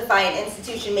that justify an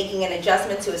institution making an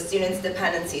adjustment to a student's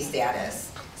dependency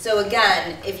status. So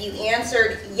again, if you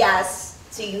answered yes,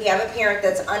 so you have a parent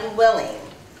that's unwilling,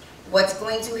 what's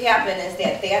going to happen is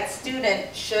that that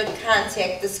student should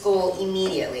contact the school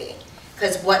immediately.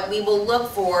 Because what we will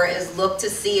look for is look to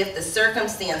see if the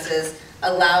circumstances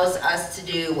allows us to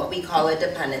do what we call a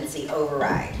dependency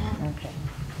override.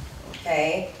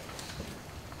 Okay?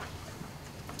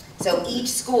 So each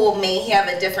school may have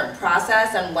a different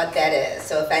process on what that is.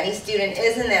 So if any student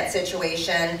is in that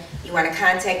situation, you want to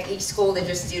contact each school that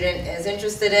your student is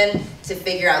interested in to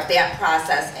figure out that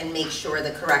process and make sure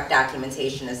the correct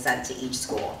documentation is sent to each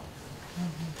school.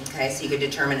 Okay, so you could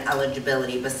determine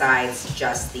eligibility besides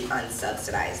just the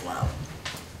unsubsidized loan.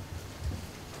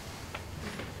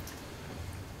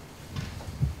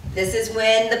 This is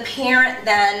when the parent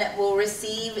then will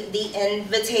receive the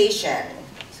invitation.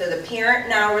 So the parent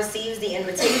now receives the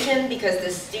invitation because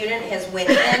the student has went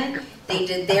in, they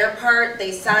did their part,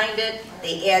 they signed it,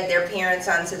 they add their parents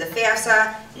onto the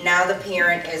FAFSA, now the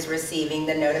parent is receiving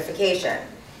the notification.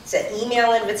 It's an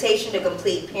email invitation to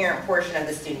complete parent portion of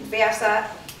the student FAFSA,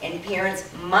 and parents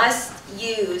must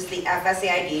use the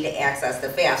FSA ID to access the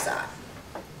FAFSA.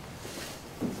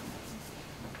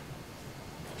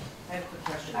 I have a quick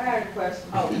question. I got a question.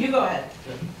 Oh, you go ahead.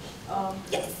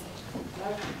 Yes.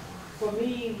 Like, for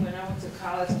me, when I went to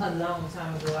college a long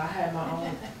time ago, I had my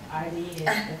own ID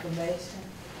and information.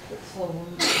 So when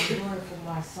I'm doing it for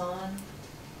my son,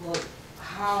 well,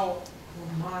 how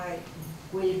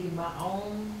would it be my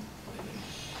own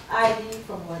ID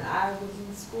from when I was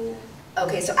in school?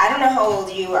 Okay, so I don't know how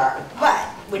old you are, but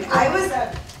when I was,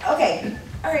 okay,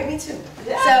 all right, me too.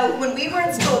 So when we were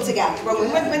in school together, when we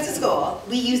went to school,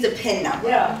 we used a PIN number.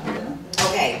 Yeah.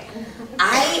 Okay,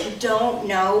 I don't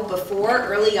know, before,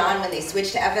 early on, when they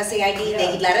switched to FSA ID,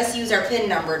 they let us use our PIN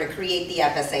number to create the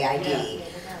FSA ID.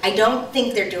 I don't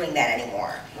think they're doing that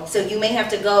anymore. So you may have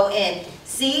to go in,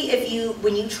 see if you,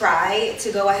 when you try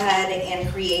to go ahead and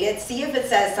create it, see if it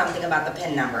says something about the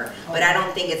PIN number. But I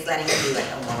don't think it's letting you do it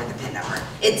no more with the PIN number.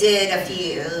 It did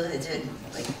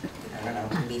like, I don't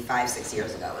know, maybe 5, 6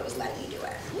 years ago, it was letting you do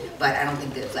it. But I don't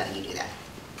think that it's letting you do that.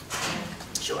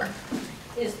 Sure.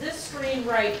 Is this screen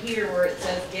right here where it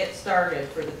says get started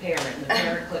for the parent, and the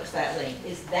parent clicks that link,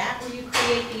 is that where you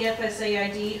create the FSA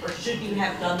ID, or should you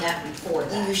have done that before You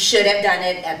that? should have done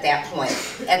it at that point.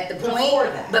 At the point Before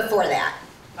that. before that.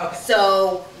 Okay.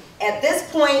 So at this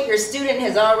point, your student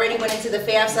has already went into the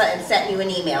FAFSA and sent you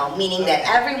an email, meaning that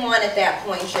everyone at that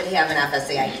point should have an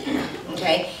FSA ID,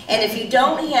 okay? And if you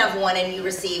don't have one and you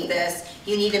receive this,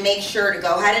 you need to make sure to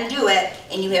go ahead and do it,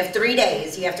 and you have 3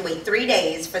 days. You have to wait 3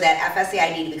 days for that FSA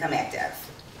ID to become active,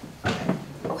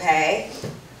 okay?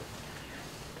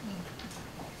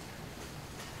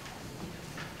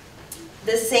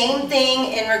 The same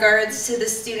thing in regards to the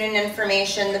student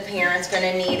information the parent's going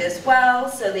to need as well.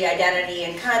 So the identity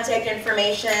and contact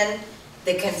information,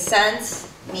 the consent,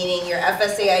 meaning your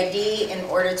FSA ID in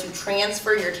order to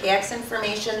transfer your tax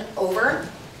information over,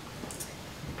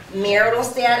 marital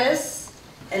status,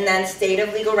 and then state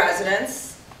of legal residence.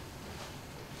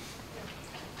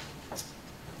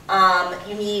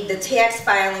 You need the tax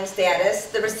filing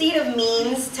status, the receipt of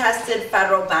means tested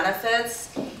federal benefits.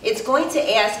 It's going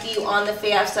to ask you on the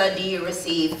FAFSA, do you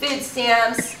receive food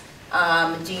stamps?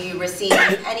 Do you receive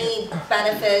any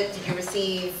benefit? Did you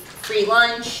receive free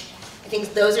lunch? I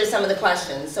think those are some of the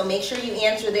questions. So make sure you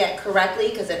answer that correctly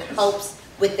because it helps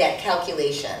with that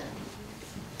calculation.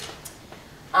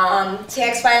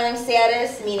 Tax filing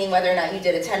status, meaning whether or not you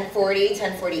did a 1040,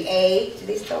 1040A. Do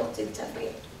they still do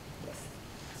 1040A?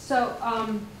 So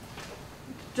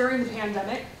during the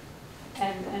pandemic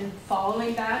and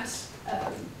following that,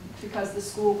 because the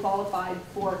school qualified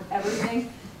for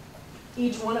everything,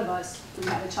 each one of us who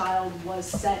had a child was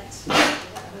sent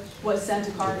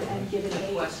a card and given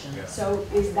a question. So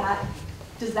does that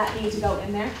need to go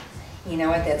in there? You know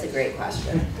what, that's a great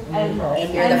question. And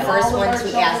you're the first one to ask all of our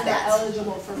children that. are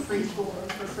eligible for free school or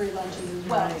for free lunches as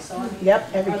well, so I mean. Yep,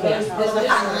 every are kid. those-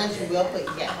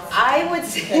 I would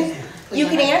say, you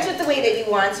can answer it the way that you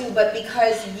want to, but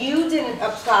because you didn't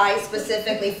apply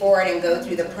specifically for it and go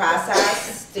through the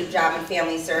process through Job and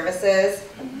Family Services,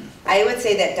 I would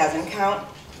say that doesn't count.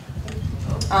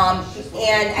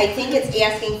 And I think it's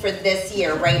asking for this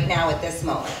year, right now at this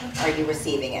moment, are you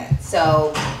receiving it?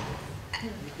 So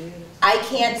I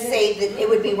can't say that it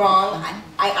would be wrong.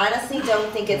 I honestly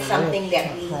don't think it's something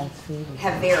that we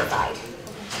have verified.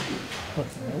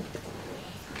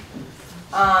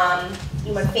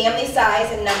 You want family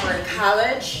size and number in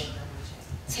college,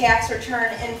 tax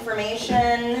return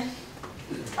information,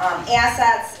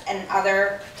 assets, and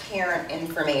other parent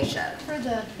information. For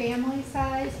the family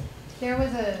size, there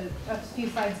was a few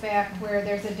slides back where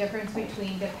there's a difference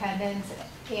between dependents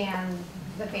and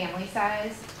the family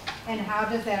size, and how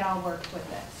does that all work with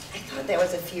this? I thought that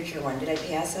was a future one. Did I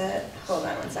pass it? Hold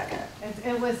on one second.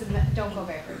 It was, don't go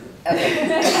backwards.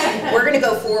 Okay. We're going to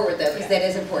go forward though, because that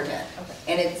is important. Okay.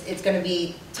 And it's going to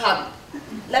be tough.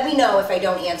 Let me know if I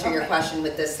don't answer your question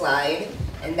with this slide,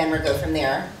 and then we'll go from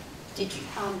there. Did you?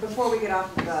 Before we get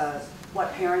off the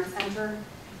what parents enter,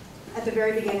 at the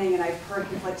very beginning, and I've heard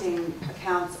conflicting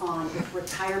accounts on if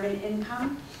retirement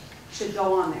income should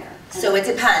go on there. So it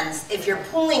depends. If you're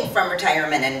pulling from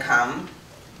retirement income,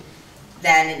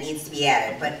 then it needs to be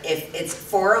added. But if it's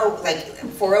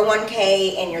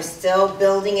 401k and you're still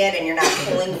building it and you're not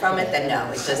pulling from it, then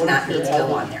no, it does not need to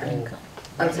go on there.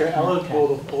 If you're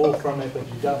eligible to pull from it, but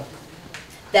you don't.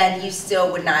 Then you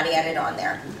still would not add it on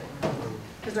there.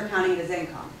 Because they're counting it as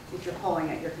income. If you're pulling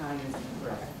it, you're counting it as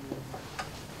income.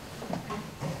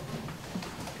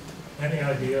 Any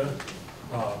idea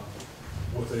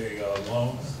with a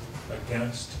loan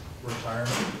against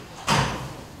retirement?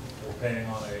 We're paying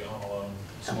on a loan,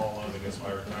 small loan against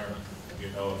my retirement. Do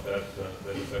you know if that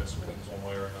affects things one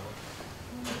way or another?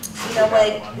 You know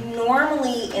what,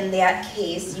 normally in that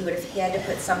case, you would have had to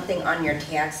put something on your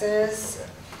taxes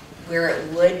where it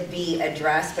would be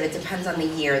addressed, but it depends on the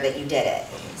year that you did it.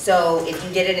 So if you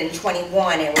did it in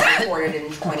 21 and it was reported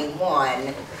in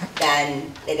 21,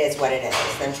 then it is what it is.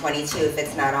 Then 22, if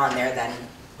it's not on there, then...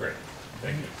 Great,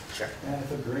 thank you. Sure. And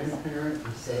if a grandparent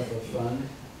is set up a fund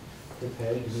to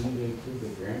pay, do we need to include the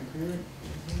grandparent?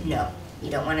 No, you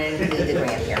don't want to include the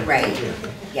grandparent, right?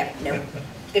 Yeah, no.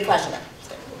 Good question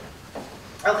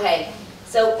though. Okay,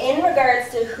 so in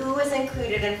regards to who is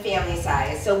included in family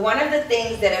size, so one of the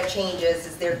things that have changes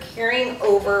is they're carrying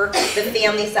over the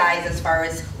family size as far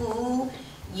as who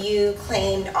you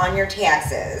claimed on your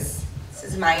taxes. This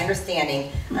is my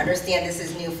understanding. Understand this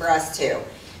is new for us too.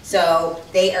 So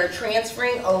they are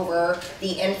transferring over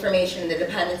the information, the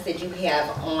dependents that you have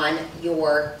on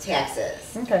your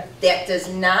taxes. Okay. That does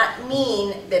not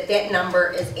mean that that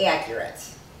number is accurate.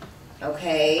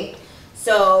 Okay?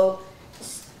 So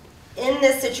in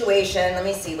this situation, let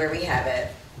me see where we have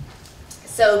it.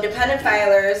 So dependent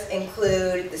filers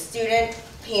include the student,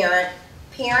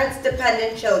 parents'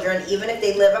 dependent children, even if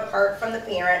they live apart from the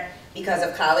parent because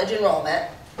of college enrollment.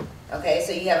 Okay,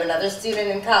 so you have another student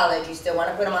in college, you still want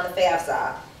to put them on the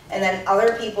FAFSA. And then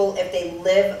other people if they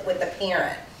live with the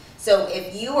parent. So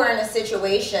if you are in a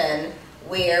situation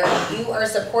where you are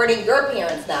supporting your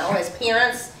parents now as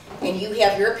parents, and you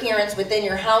have your parents within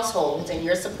your household and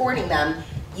you're supporting them,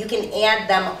 you can add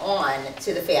them on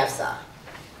to the FAFSA.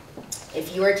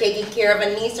 If you are taking care of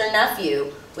a niece or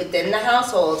nephew within the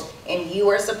household and you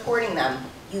are supporting them,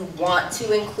 you want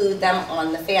to include them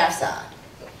on the FAFSA.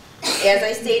 As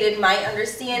I stated, my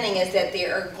understanding is that they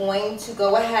are going to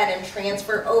go ahead and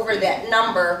transfer over that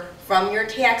number from your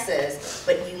taxes,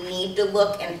 but you need to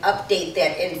look and update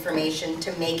that information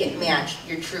to make it match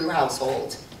your true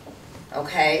household.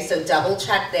 Okay, so double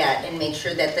check that and make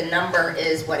sure that the number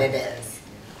is what it is.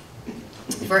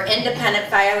 For independent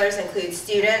filers include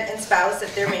student and spouse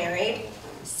if they're married,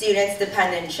 students'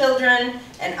 dependent children,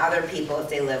 and other people if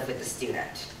they live with the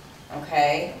student.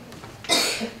 Okay?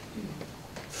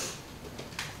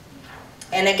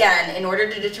 And again, in order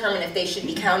to determine if they should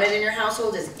be counted in your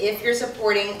household is if you're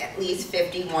supporting at least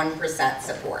 51%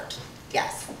 support.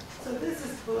 Yes? So this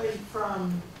is pulling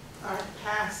from our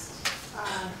past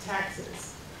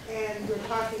taxes, and we're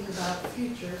talking about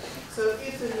future. So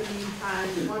if in the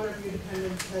meantime one of your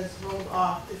dependents has rolled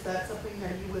off, is that something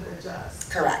that you would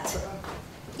adjust? Correct.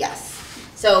 Yes.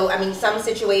 So, I mean, some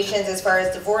situations, as far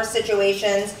as divorce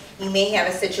situations, you may have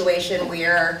a situation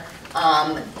where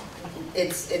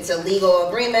it's a legal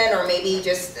agreement, or maybe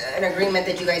just an agreement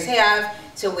that you guys have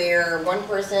to where one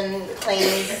person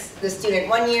claims the student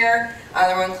 1 year,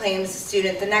 other one claims the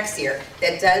student the next year.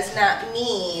 That does not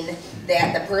mean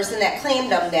that the person that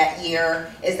claimed them that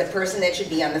year is the person that should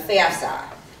be on the FAFSA.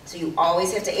 So you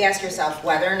always have to ask yourself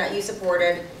whether or not you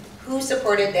supported, who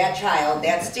supported that child,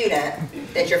 that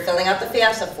student, that you're filling out the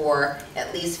FAFSA for,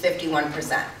 at least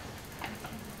 51%.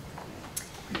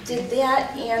 Did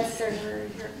that answer your...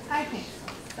 I think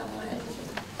so.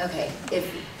 Okay,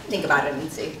 think about it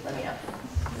and see, let me know.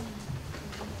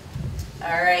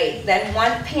 All right, then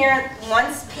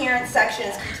once parent section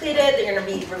is completed, they're going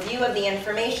to be review of the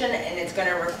information, and it's going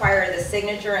to require the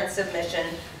signature and submission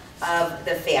of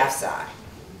the FAFSA.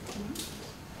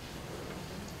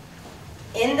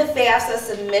 In the FAFSA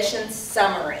submission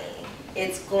summary,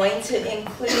 it's going to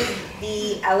include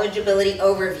the eligibility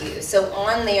overview. So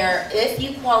on there, if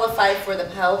you qualify for the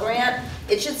Pell Grant,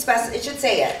 it should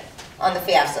say it on the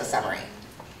FAFSA summary.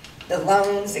 The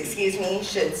loans,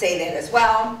 should say that as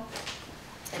well.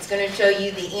 It's going to show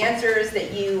you the answers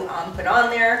that you put on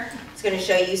there. It's going to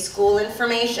show you school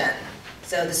information.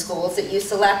 So the schools that you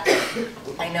selected.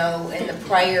 I know in the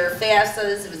prior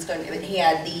FAFSAs, it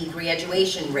had the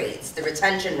graduation rates, the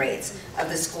retention rates of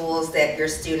the schools that your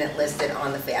student listed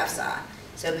on the FAFSA.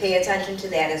 So pay attention to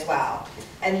that as well.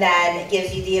 And then it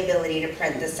gives you the ability to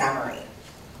print the summary.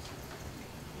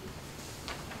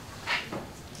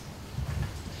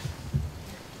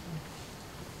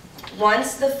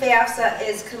 Once the FAFSA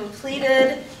is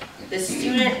completed, the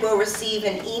student will receive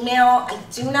an email. I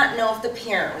do not know if the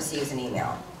parent receives an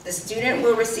email. The student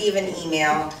will receive an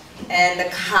email, and the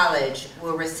college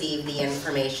will receive the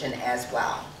information as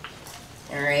well.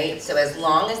 All right, so as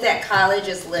long as that college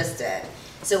is listed.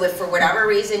 So if for whatever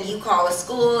reason you call a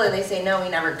school and they say, no, we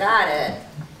never got it,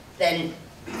 then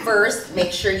first,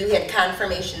 make sure you had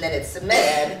confirmation that it's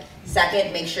submitted.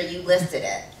 Second, make sure you listed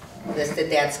it,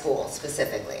 listed that school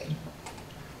specifically.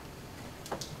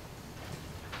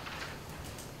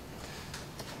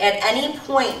 At any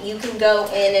point, you can go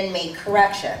in and make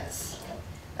corrections.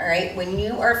 All right, when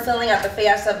you are filling out the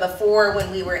FAFSA, before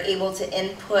when we were able to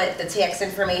input the tax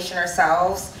information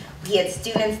ourselves, we had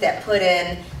students that put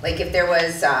in, like if there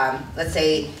was, let's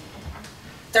say,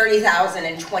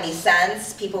 30,020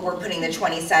 cents, people were putting the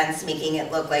 20 cents, making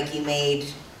it look like you made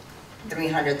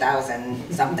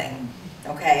 300,000 something,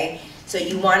 okay? So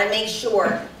you want to make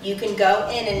sure you can go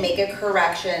in and make a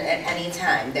correction at any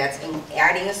time. That's in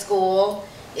adding a school.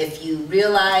 If you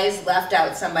realize left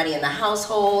out somebody in the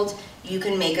household, you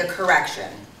can make a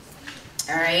correction,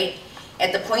 all right?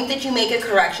 At the point that you make a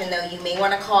correction, though, you may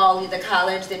want to call the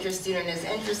college that your student is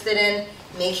interested in,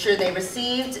 make sure they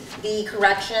received the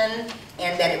correction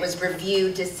and that it was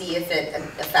reviewed to see if it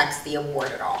affects the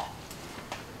award at all.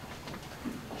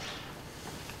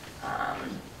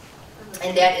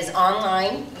 And that is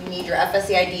online. You need your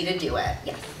FSA ID to do it.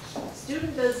 Yes.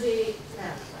 Student does the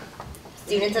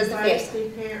Student does the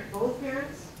FAFSA. Parent, both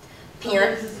parents?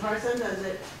 Parent. If our son does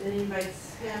it, then he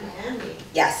invites him and me.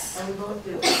 Yes. And we both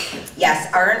do it.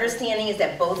 Yes, our understanding is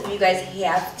that both of you guys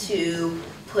have to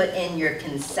put in your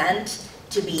consent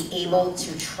to be able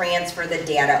to transfer the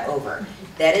data over.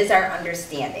 That is our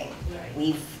understanding.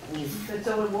 We've But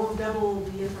so it won't double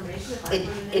the information if I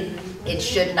put it in? it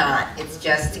should not. It's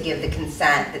just to give the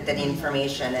consent that the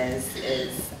information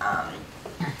is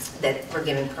that we're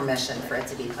giving permission for it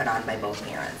to be put on by both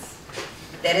parents.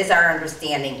 That is our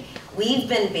understanding. We've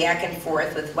been back and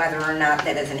forth with whether or not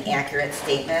that is an accurate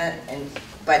statement,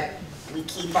 but we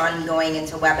keep on going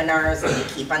into webinars and we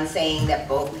keep on saying that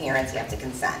both parents have to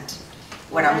consent.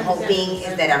 What I'm hoping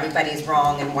is that everybody's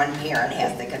wrong and one parent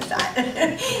has to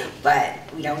consent. But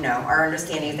we don't know. Our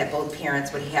understanding is that both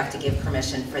parents would have to give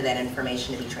permission for that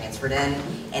information to be transferred in,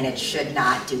 and it should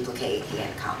not duplicate the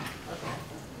income.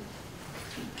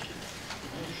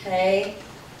 Okay.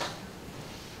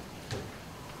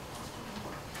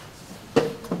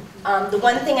 The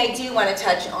one thing I do want to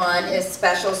touch on is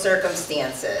special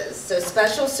circumstances. So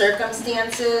special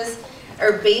circumstances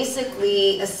are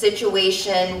basically a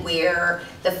situation where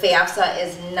the FAFSA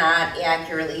is not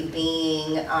accurately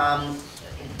being,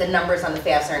 the numbers on the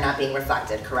FAFSA are not being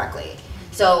reflected correctly.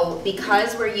 So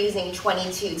because we're using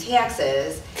 22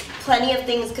 taxes, plenty of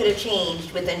things could have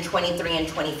changed within 23 and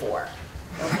 24,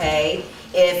 okay?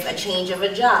 If a change of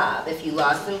a job, if you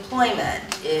lost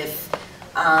employment, if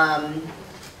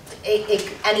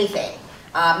anything,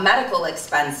 medical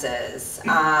expenses,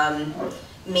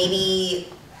 maybe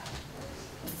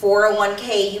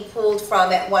 401k you pulled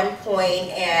from at one point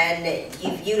and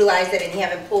you've utilized it and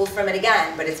haven't pulled from it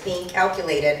again, but it's being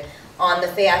calculated on the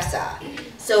FAFSA.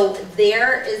 So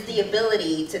there is the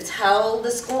ability to tell the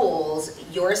schools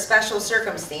your special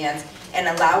circumstance and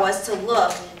allow us to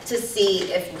look to see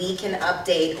if we can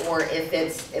update, or if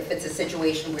it's a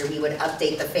situation where we would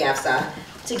update the FAFSA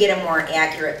to get a more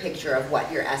accurate picture of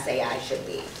what your SAI should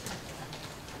be.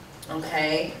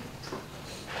 Okay?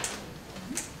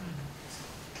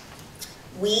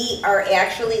 We are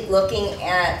actually looking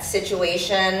at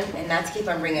situation, and not to keep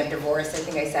on bringing up divorce, I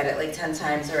think I said it like 10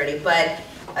 times already, but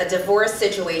a divorce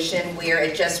situation where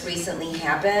it just recently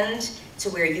happened to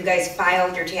where you guys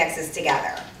filed your taxes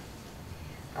together.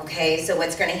 Okay, so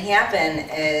what's going to happen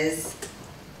is,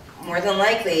 more than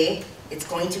likely, it's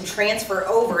going to transfer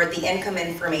over the income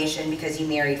information because you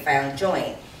married, filed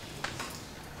joint.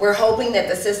 We're hoping that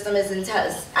the system is in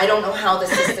test. I don't know how the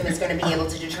system is going to be able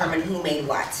to determine who made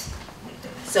what.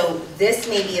 So this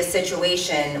may be a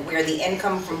situation where the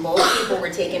income from both people were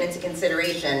taken into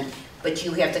consideration, but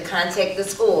you have to contact the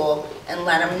school and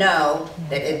let them know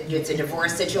that it's a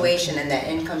divorce situation and that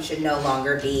income should no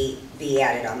longer be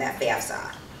added on that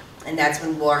FAFSA. And that's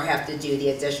when we'll have to do the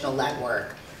additional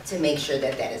legwork to make sure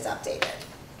that that is updated.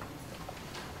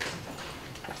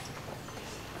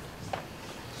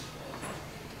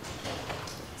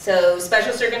 So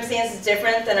special circumstances is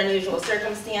different than unusual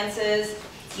circumstances.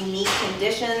 Unique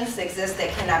conditions exist that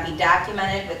cannot be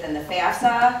documented within the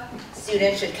FAFSA.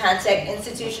 Students should contact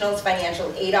Institutional's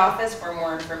Financial Aid Office for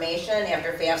more information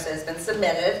after FAFSA has been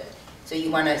submitted. So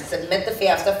you want to submit the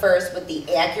FAFSA first with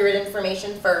the accurate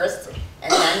information first,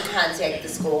 and then contact the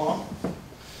school.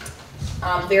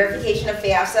 Verification of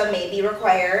FAFSA may be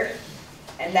required,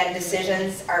 and then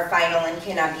decisions are final and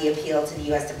cannot be appealed to the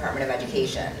U.S. Department of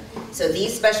Education. So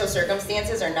these special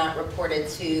circumstances are not reported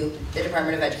to the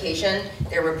Department of Education,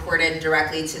 they're reported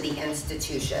directly to the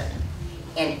institution.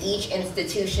 And each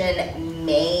institution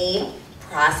may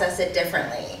process it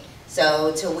differently.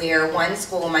 So to where one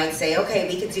school might say, okay,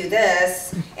 we could do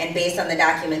this, and based on the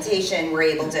documentation, we're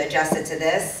able to adjust it to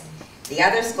this. The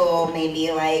other school may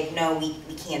be like, no, we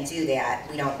can't do that.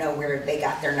 We don't know where they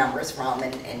got their numbers from,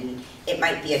 and it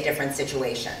might be a different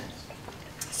situation.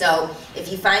 So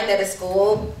if you find that a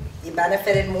school, you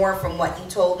benefited more from what you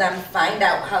told them, find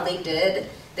out how they did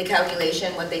the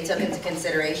calculation, what they took into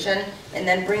consideration, and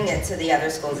then bring it to the other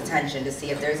school's attention to see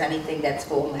if there's anything that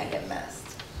school might have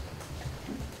missed.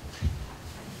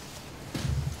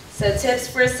 So tips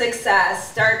for success,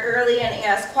 start early and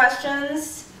ask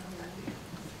questions.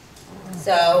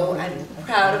 So I'm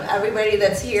proud of everybody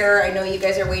that's here. I know you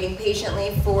guys are waiting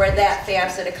patiently for that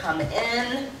FAFSA to come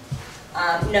in.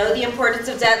 Know the importance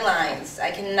of deadlines.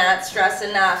 I cannot stress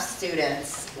enough,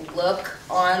 students. Look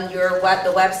on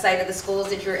the website of the schools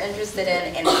that you're interested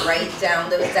in and write down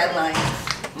those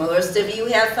deadlines. Most of you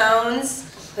have phones.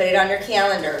 Put it on your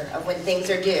calendar of when things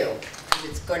are due.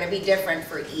 It's going to be different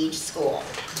for each school.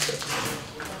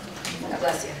 God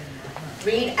bless you.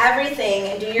 Read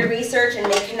everything and do your research and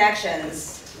make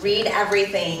connections. Read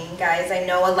everything, guys. I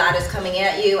know a lot is coming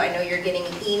at you. I know you're getting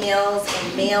emails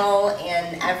and mail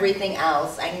and everything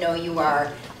else. I know you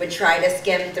are, but try to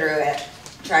skim through it.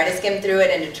 Try to skim through it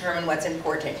and determine what's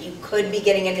important. You could be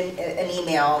getting an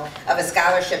email of a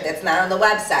scholarship that's not on the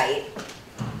website,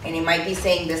 And you might be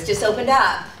saying, this just opened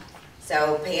up,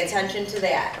 so pay attention to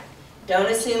that. Don't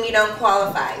assume you don't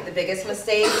qualify. The biggest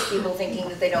mistake is people thinking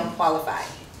that they don't qualify.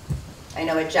 I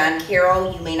know at John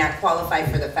Carroll, you may not qualify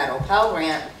for the federal Pell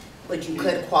Grant, but you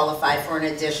could qualify for an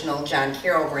additional John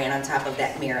Carroll grant on top of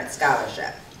that merit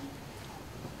scholarship.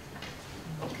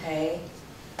 Okay?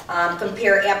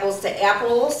 Compare apples to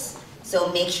apples,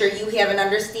 so make sure you have an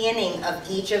understanding of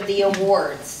each of the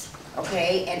awards,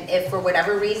 okay? And if for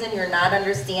whatever reason you're not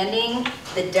understanding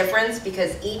the difference,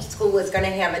 because each school is going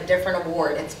to have a different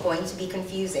award, it's going to be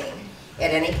confusing.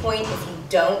 At any point, if you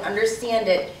don't understand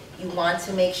it, you want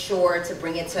to make sure to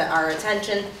bring it to our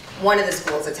attention, one of the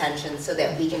school's attention, so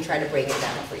that we can try to break it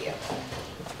down for you.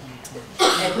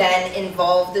 And then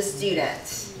involve the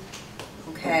student,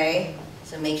 okay?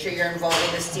 So make sure you're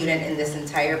involving the student in this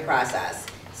entire process,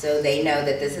 so they know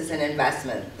that this is an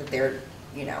investment that they're,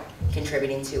 you know,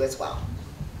 contributing to as well.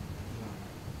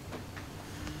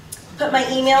 Put my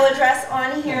email address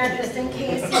on here just in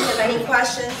case you have any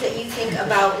questions that you think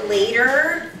about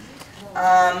later.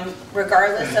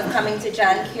 Regardless of coming to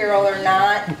John Carroll or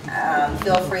not,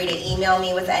 feel free to email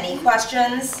me with any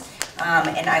questions,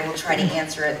 and I will try to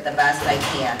answer it the best I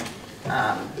can.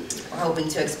 We're hoping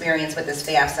to experience with this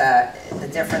FAFSA the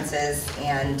differences,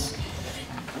 and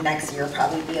next year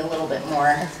probably be a little bit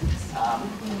more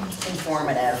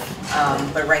informative.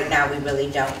 But right now we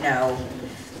really don't know.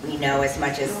 We know as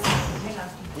much as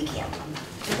we can.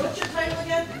 What's your title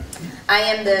again? I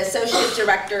am the Associate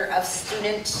Director of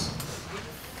Student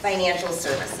Financial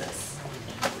Services.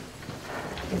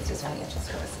 It's just financial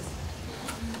services.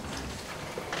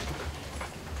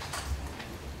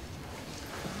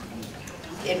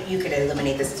 If you could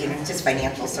eliminate the student, just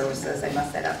financial services, I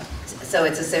messed that up. So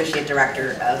it's Associate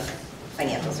Director of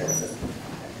Financial Services.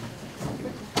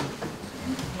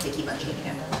 They keep on changing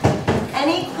it.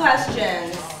 Any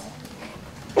questions?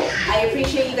 I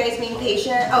appreciate you guys being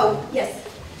patient. Oh, yes.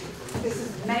 This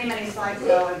is many, many slides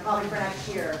ago and probably for next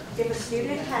year. If a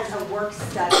student has a work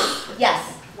study. Yes.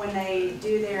 When they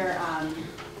do their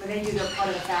part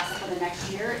of the FAFSA for the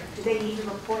next year, do they need to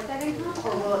report that income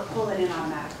or will it pull it in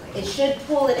automatically? It should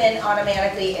pull it in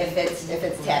automatically if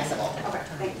it's taxable. Okay,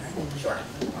 thanks. Sure.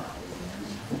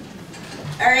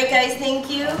 All right, guys, thank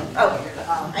you.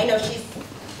 Oh, I know she's.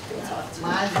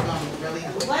 Mine's going really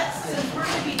quick. Since we're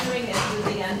going to be doing it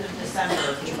through the end of December,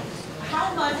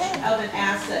 how much of an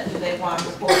asset do they want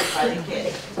reported by the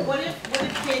kid? What if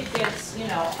kid gets, you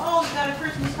know, oh, you got a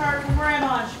Christmas card from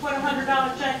grandma, she put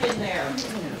 $100 check in there.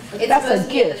 It's supposed to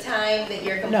be at the time that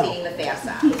you're completing the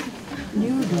FAFSA.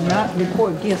 You do not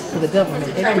report gifts to the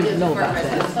government. They don't even know about that.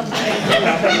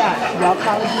 They're not. Y'all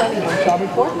college money, don't y'all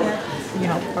report that. You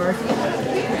know, first.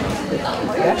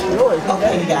 That's yours.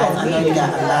 Okay, you guys, I know you got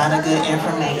a lot of good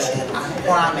information. I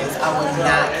promise I will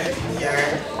not keep your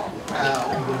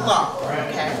long,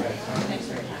 okay?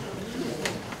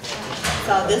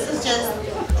 So this is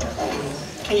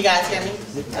just, can you guys hear me?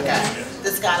 Okay, the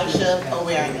scholarship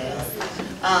awareness.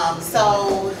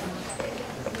 So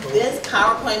this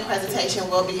PowerPoint presentation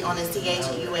will be on the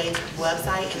CHUH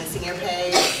website and the senior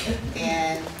page.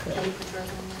 And can we put yours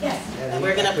on? Yes. And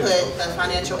we're gonna put the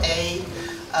financial aid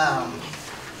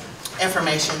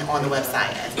information on the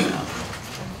website as well.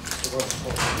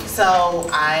 So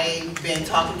I've been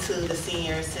talking to the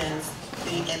seniors since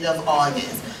the end of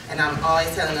August, and I'm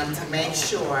always telling them to make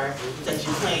sure that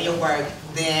you plan your work,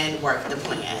 then work the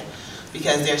plan.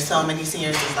 Because there's so many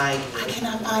seniors who's like, I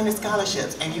cannot find the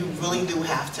scholarships, and you really do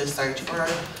have to search for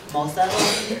most of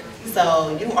them.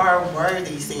 So you are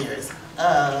worthy, seniors,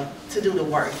 to do the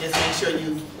work. Just make sure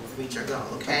you reach your goal,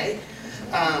 okay?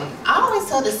 I always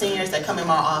tell the seniors that come in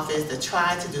my office to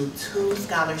try to do 2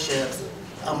 scholarships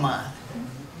a month.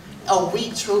 A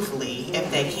week, truthfully,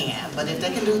 if they can. But if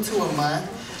they can do 2 a month,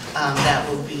 that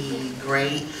would be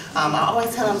great. I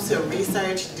always tell them to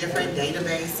research different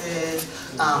databases.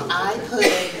 I put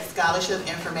scholarship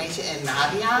information in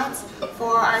Naviance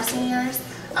for our seniors.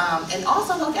 And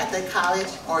also look at the college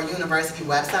or university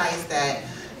websites that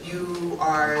you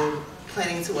are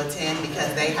planning to attend,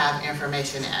 because they have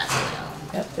information as well.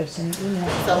 Yep, there's an email.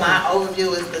 So my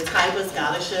overview is the type of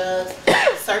scholarships,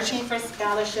 searching for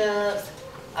scholarships,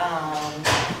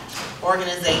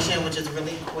 organization, which is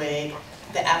really quick,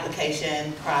 the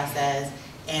application process,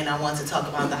 and I want to talk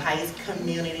about the Heights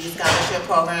Community Scholarship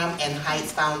Program and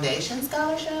Heights Foundation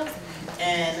Scholarships,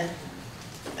 and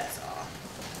that's all.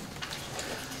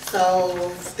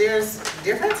 So there's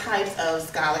different types of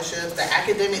scholarships. The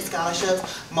academic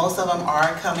scholarships, most of them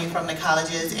are coming from the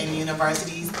colleges and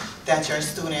universities that your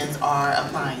students are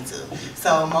applying to.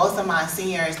 So most of my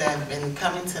seniors that have been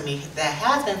coming to me that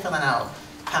have been filling out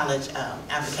college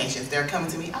applications. They're coming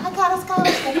to me, I got a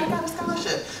scholarship, I got a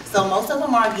scholarship. So most of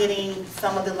them are getting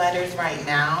some of the letters right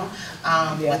now,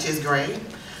 which is great.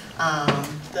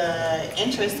 The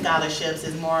interest scholarships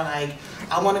is more like,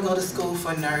 I want to go to school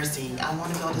for nursing, I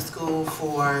want to go to school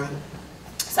for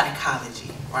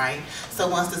psychology, right? So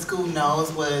once the school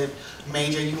knows what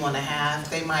major you want to have,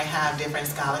 they might have different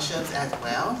scholarships as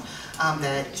well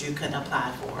that you can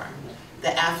apply for.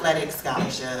 The athletic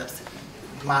scholarships,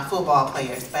 my football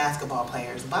players, basketball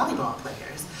players, volleyball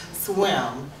players,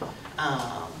 swim.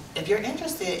 If you're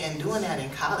interested in doing that in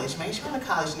college, make sure the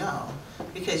college know,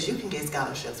 because you can get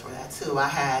scholarships for that too. I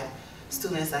had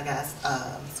students that got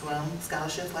swim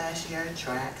scholarships last year,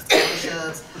 track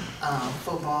scholarships,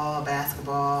 football,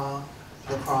 basketball,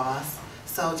 lacrosse.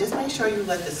 So just make sure you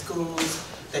let the schools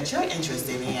that you're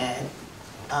interested in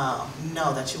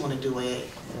know that you want to do it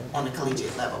on the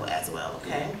collegiate level as well,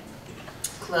 okay?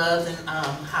 Clubs and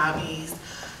hobbies.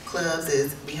 Clubs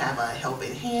is, we have a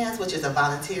Helping Hands, which is a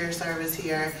volunteer service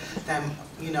here that,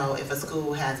 you know, if a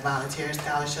school has volunteer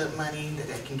scholarship money, that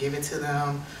they can give it to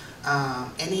them.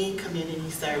 Any community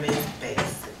service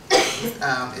base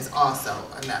is also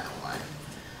another one.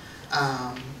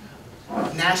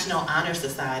 National Honor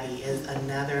Society is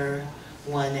another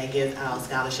one that gives out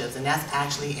scholarships, and that's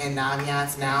actually in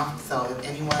Naviance now. So if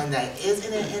anyone that is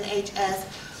in an NHS,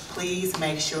 please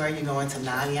make sure you go into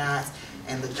Naviance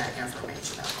and look that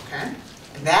information up, okay?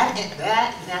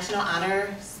 That National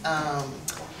Honor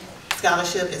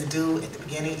Scholarship is due at the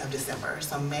beginning of December,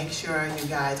 so make sure you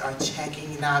guys are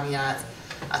checking Naviance.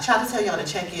 I try to tell y'all to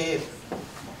check it,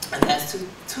 and that's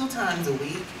two times a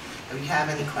week. If you have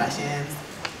any questions,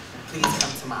 please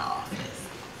come to my office.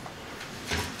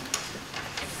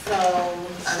 So,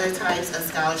 other types of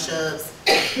scholarships,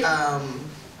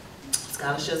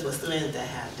 scholarships with students that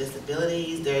have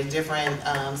disabilities. There's different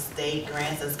state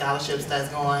grants and scholarships that's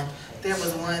going. There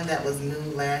was one that was new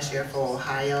last year for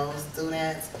Ohio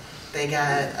students. They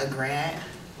got a grant.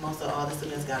 Most of all the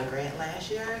students got a grant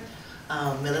last year.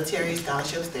 Military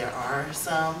scholarships, there are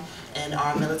some, and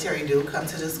our military do come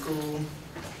to the school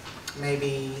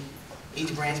maybe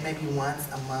each branch maybe once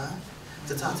a month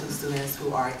to talk to students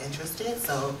who are interested.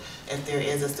 So if there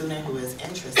is a student who is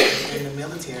interested in the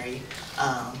military,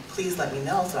 please let me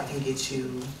know so I can get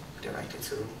you directed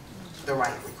to the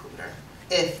right recruiter,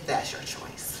 if that's your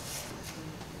choice.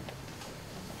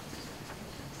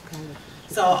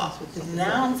 So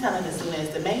now I'm telling the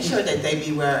students to make sure that they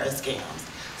beware of scams.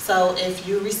 So if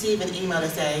you receive an email to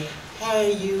say,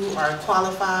 hey, you are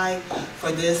qualified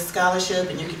for this scholarship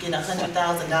and you could get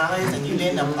 $100,000 and you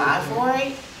didn't apply for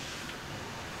it,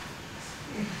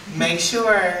 make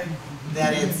sure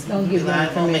that it's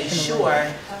reliable, make sure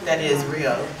that it is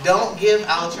real. Don't give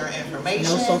out your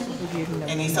information,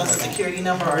 any social security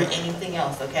number or anything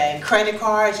else, okay? Credit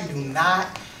cards, you do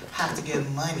not have to give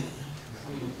money.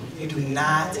 You do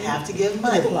not have to give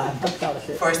money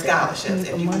for scholarships.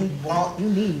 If you want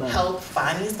help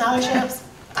finding scholarships,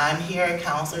 I'm here,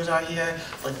 counselors are here,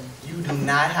 but you do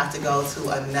not have to go to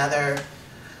another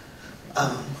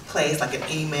place, like an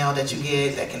email that you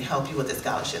get that can help you with the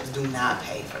scholarships. Do not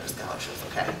pay for the scholarships,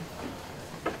 okay?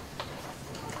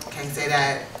 Can't say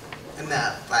that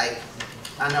enough. Like,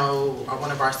 I know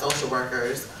one of our social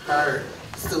workers, her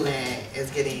student is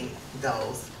getting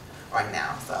those right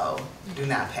now, so do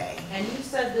not pay. And you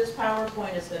said this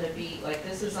PowerPoint is going to be, like,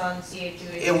 this is on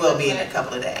CHUH? It will be in a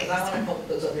couple of days. I want to hope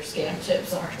those other scam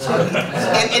tips aren't too.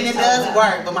 And it does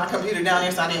work, but my computer down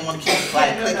there, so I didn't want to keep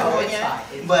like clicking on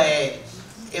it. But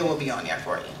it will be on there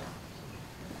for you.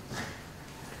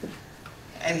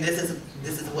 And this is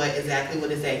what exactly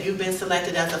what it said. You've been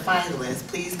selected as a finalist.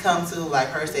 Please come to, like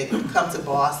her said, come to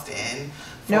Boston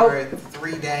for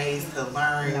 3 days to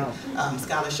learn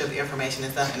scholarship information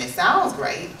and stuff. And it sounds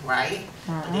great, right?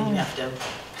 But then you have to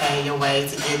pay your way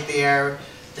to get there.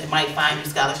 They might find you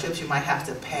scholarships. You might have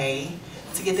to pay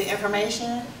to get the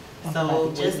information.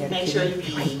 So just make sure you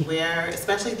be aware,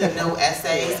 especially the no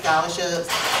essay scholarships.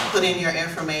 Put in your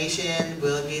information.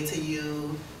 We'll get to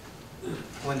you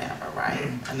whenever,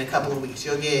 right? In a couple of weeks,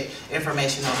 you'll get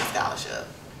information on the scholarship.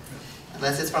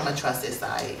 Unless it's from a trusted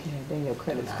site. Yeah, then your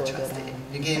credit score goes down.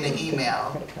 You're getting an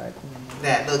email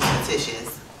that looks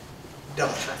fictitious.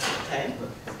 Don't trust it, okay?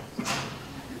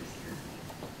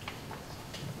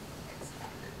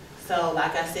 So,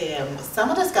 like I said, some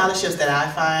of the scholarships that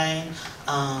I find,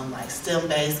 like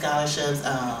STEM-based scholarships,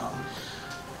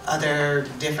 other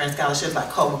different scholarships, like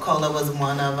Coca-Cola was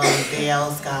one of them,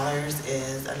 Dale Scholars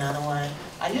is another one.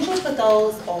 I usually put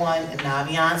those on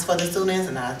Naviance for the students,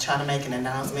 and I try to make an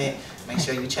announcement. Make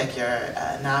sure you check your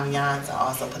Naviance. I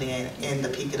also put it in the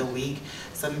peak of the week.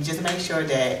 So just make sure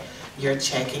that you're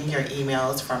checking your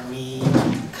emails from me.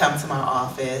 Come to my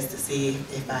office to see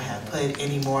if I have put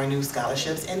any more new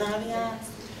scholarships in Naviance.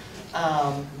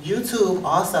 YouTube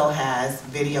also has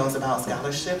videos about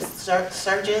scholarship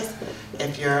searches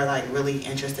if you're like really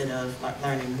interested in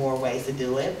learning more ways to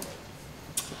do it.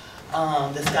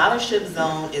 The scholarship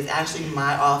zone is actually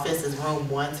my office, is room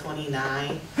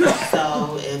 129.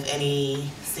 So if any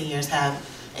seniors have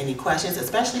any questions,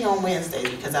 especially on Wednesdays,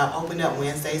 because I'll open up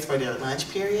Wednesdays for their lunch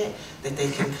period, that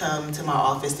they can come to my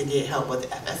office to get help with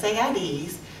FSA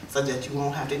IDs, so that you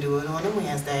won't have to do it on a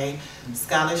Wednesday,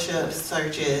 scholarship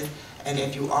searches, and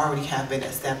if you already have been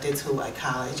accepted to a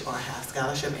college or have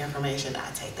scholarship information,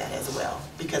 I take that as well,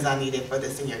 because I need it for the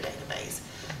senior database.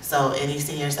 So any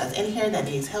seniors that's in here that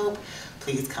needs help,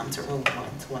 please come to room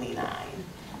 129.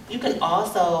 You can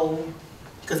also,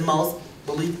 because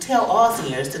but we tell all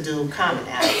seniors to do Common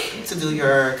App, to do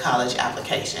your college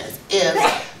applications,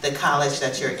 if the college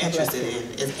that you're interested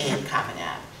in is in Common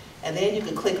App. And then you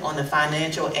can click on the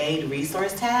Financial Aid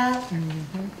Resource tab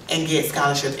and get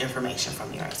scholarship information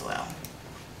from there as well.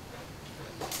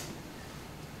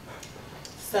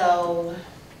 So,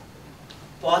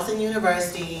 Boston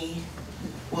University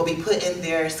will be putting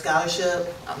their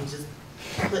scholarship, I'm just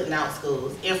putting out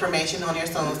schools, information on their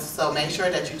schools, so make sure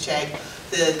that you check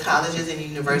the colleges and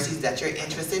universities that you're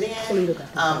interested in,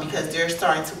 because they're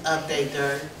starting to update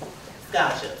their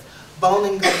scholarships.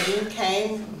 Bowling Green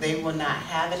came, they will not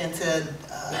have it until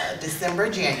December,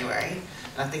 January,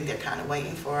 and I think they're kind of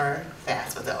waiting for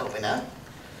FAFSA to open up.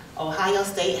 Ohio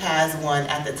State has one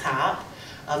at the top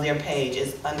of their page.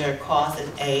 It's under cost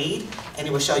and aid, and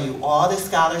it will show you all the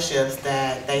scholarships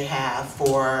that they have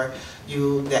for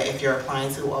you, that if you're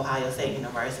applying to Ohio State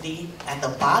University. At the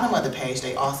bottom of the page,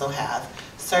 they also have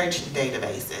search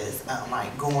databases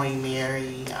like Going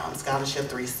Merry, Scholarship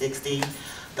 360.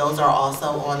 Those are also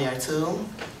on there too,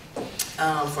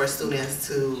 for students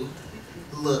to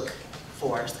look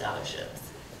for scholarships.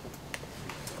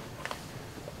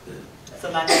 So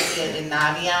like I said, in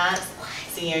Naviance,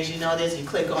 seniors, you know this, you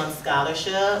click on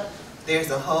scholarship.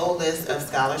 There's a whole list of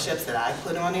scholarships that I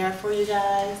put on there for you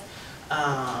guys.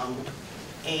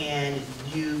 And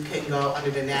you can go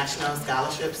under the National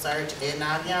Scholarship Search in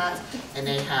Naviance, and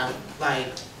they have like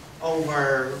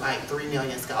over 3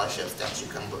 million scholarships that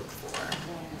you can look for.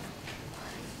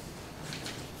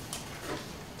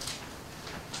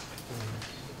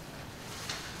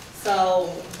 So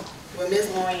when Ms.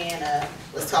 Loriana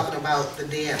was talking about the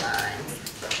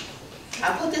deadlines,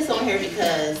 I put this on here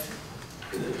because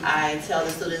I tell the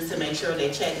students to make sure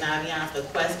they check Naviance. The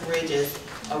QuestBridge is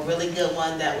a really good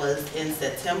one that was in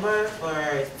September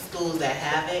for schools that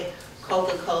have it.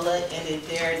 Coca-Cola ended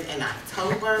theirs in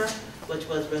October, which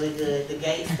was really good. The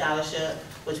Gates Scholarship,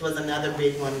 which was another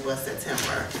big one, was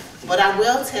September. But I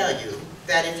will tell you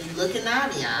that if you look at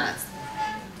Naviance,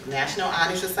 National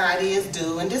Honor Society is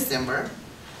due in December.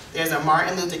 There's a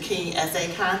Martin Luther King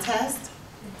essay contest.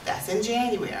 That's in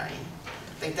January.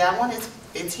 I think that one is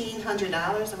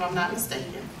 $1,500 if I'm not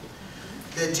mistaken.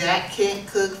 The Jack Kent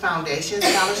Cook Foundation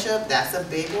Scholarship, that's a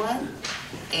big one.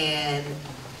 And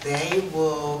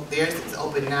theirs is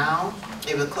open now.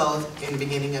 It will close in the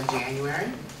beginning of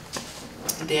January.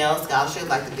 Dell Scholarship,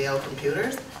 like the Dell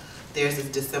Computers, theirs is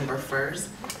December 1st.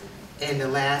 And the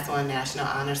last one, National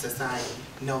Honor Society,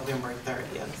 November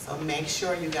 30th. So make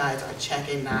sure you guys are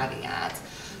checking Naviance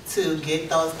to get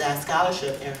that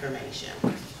scholarship information.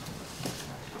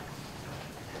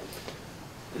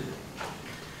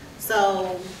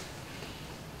 So,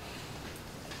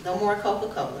 no more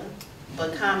Coca-Cola,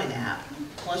 but Common App.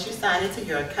 Once you sign into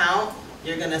your account,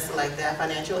 you're going to select that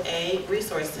Financial Aid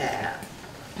Resource tab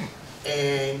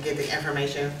and get the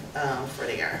information for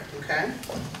there, okay?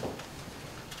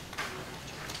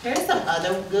 Here's some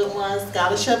other good ones.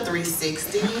 Scholarship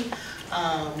 360.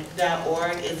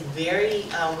 .org is very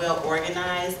well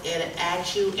organized. It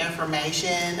asks you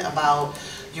information about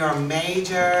your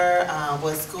major,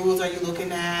 what schools are you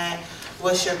looking at,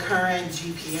 what's your current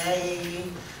GPA.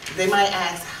 They might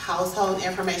ask household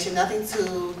information, nothing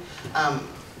too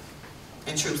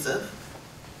intrusive.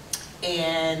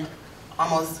 And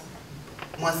almost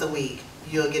once a week,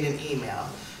 you'll get an email.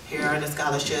 Here are the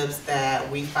scholarships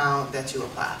that we found that you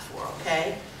applied for,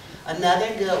 okay? Another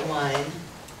good one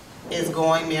is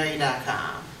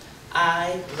GoingMerry.com.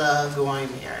 I love Going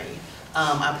Merry.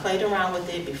 I played around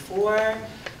with it before.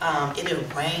 It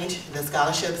arranged the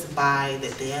scholarships by the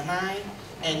deadline,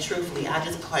 and truthfully, I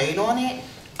just played on it.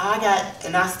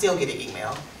 I still get an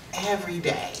email every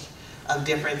day of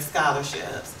different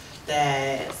scholarships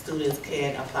that students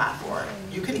can apply for.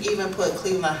 You can even put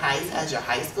Cleveland Heights as your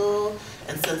high school,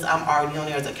 and since I'm already on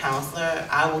there as a counselor,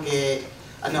 I will get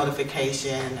a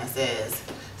notification that says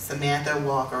Samantha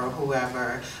Walker or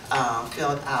whoever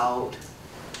filled out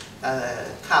a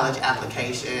college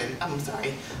application,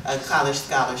 a college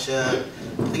scholarship.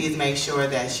 Please make sure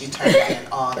that she turns in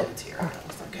all the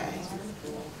materials, okay?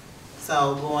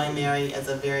 So Going Mary is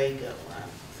a very good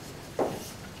one.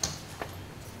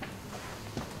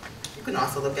 You can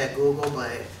also look at Google,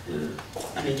 but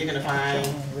I mean, you're gonna find,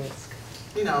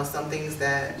 you know, some things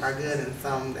that are good and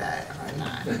some that are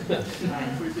not.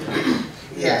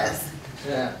 Yes.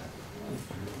 Yeah.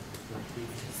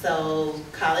 So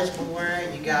College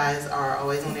Board, you guys are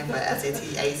always on there for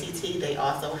SAT, ACT. They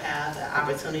also have the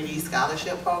Opportunity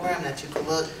Scholarship Program that you can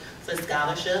look for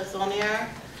scholarships on there.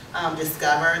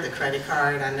 Discover, the credit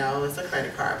card, I know it's a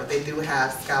credit card, but they do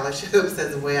have scholarships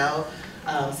as well.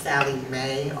 Sally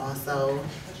Mae also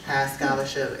has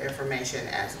scholarship information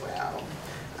as well.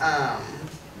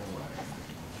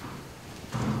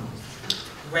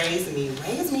 Raise Me.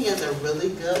 Raise Me is a really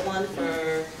good one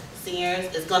for seniors.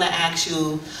 It's going to ask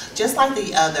you, just like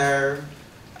the other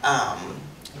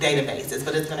databases,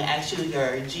 but it's going to ask you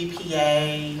your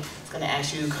GPA, it's going to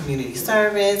ask you community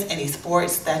service, any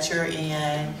sports that you're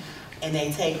in, and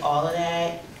they take all of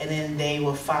that and then they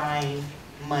will find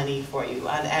money for you.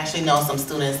 I actually know some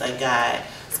students that got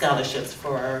scholarships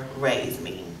for Raise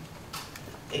Me.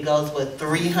 It goes with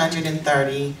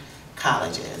 330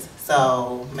 colleges.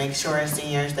 So make sure,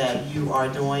 seniors, that you are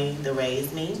doing the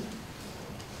Raise Me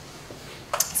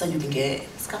so you can get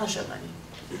scholarship money.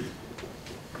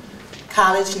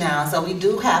 College Now. So we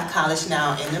do have College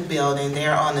Now in the building.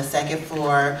 They're on the second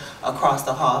floor across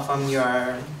the hall from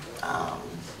your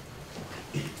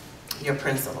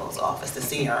principal's office, the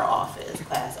senior office,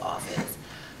 class office.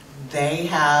 They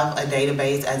have a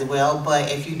database as well, but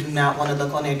if you do not want to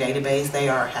look on their database, they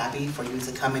are happy for you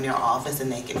to come in their office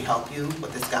and they can help you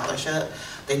with the scholarship.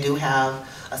 They do have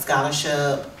a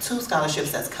scholarship, 2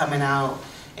 scholarships that's coming out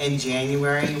in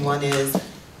January. One is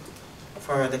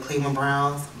for the Cleveland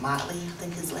Browns, Motley, I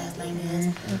think his last name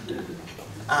is.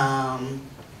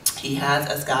 He has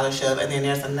a scholarship, and then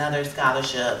there's another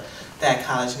scholarship that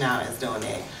College Now is doing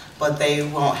it. But they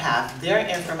won't have their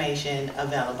information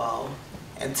available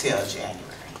until January.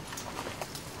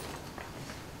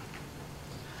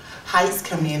 Heights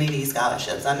Community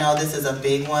Scholarships. I know this is a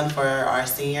big one for our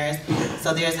seniors.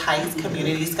 So there's Heights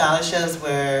Community Scholarships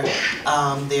where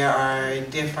there are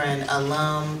different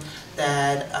alum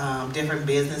that, different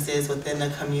businesses within the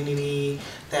community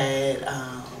that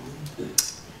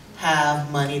have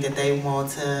money that they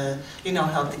want to, you know,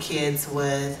 help the kids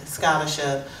with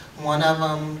scholarship. One of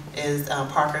them is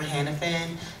Parker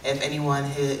Hannafin. If anyone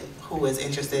who is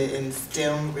interested in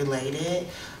STEM related,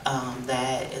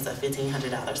 that is a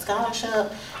 $1,500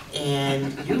 scholarship.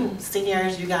 And you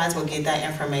seniors, you guys will get that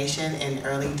information in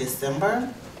early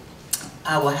December.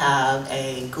 I will have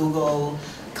a Google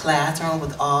Classroom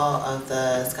with all of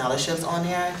the scholarships on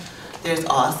there. There's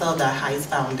also the Heights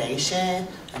Foundation,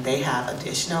 and they have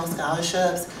additional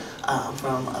scholarships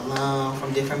from alum,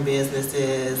 from different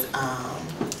businesses,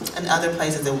 and other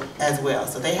places as well.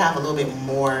 So they have a little bit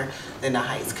more than the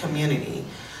Heights community.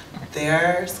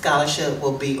 Their scholarship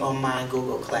will be on my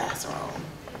Google Classroom.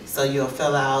 So you'll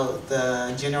fill out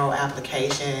the general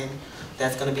application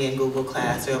that's going to be in Google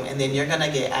Classroom, and then you're going to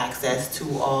get access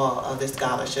to all of the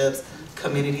scholarships,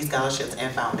 community scholarships,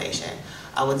 and foundation.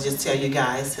 I would just tell you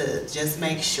guys to just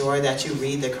make sure that you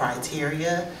read the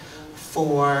criteria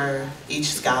for each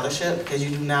scholarship, because you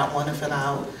do not want to fill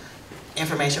out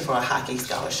information for a hockey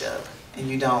scholarship and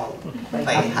you don't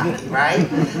play hockey, right?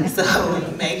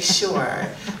 So make sure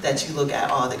that you look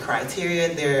at all the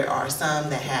criteria. There are some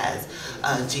that has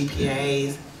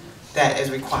GPAs that is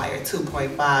required,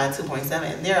 2.5, 2.7,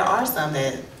 and there are some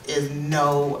that is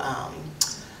no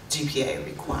GPA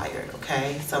required,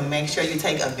 okay? So make sure you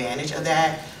take advantage of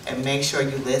that and make sure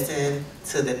you listen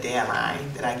to the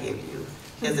deadline that I give you.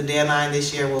 Because the deadline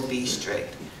this year will be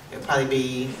strict. It'll probably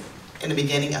be in the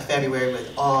beginning of February with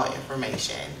all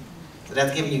information. So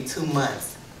that's giving you 2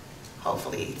 months,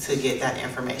 hopefully, to get that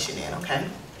information in, okay?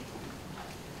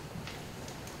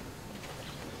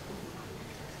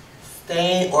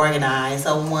 Staying organized.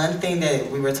 So one thing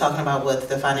that we were talking about with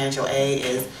the financial aid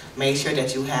is make sure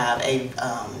that you have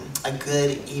a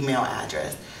good email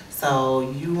address.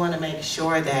 So you want to make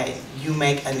sure that you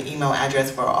make an email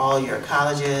address for all your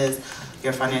colleges,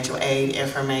 your financial aid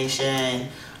information.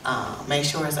 Make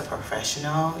sure it's a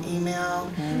professional email.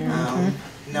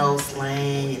 No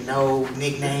slang, no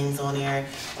nicknames on there.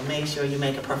 But make sure you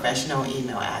make a professional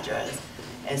email address.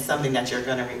 It's something that you're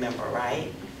going to remember,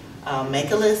 right?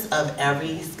 Make a list of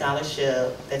every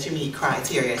scholarship that you meet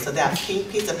criteria. So that pink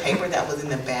piece of paper that was in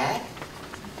the back,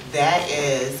 that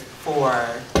is for,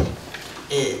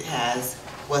 it has,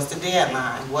 what's the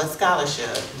deadline, what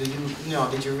scholarship, did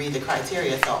you read the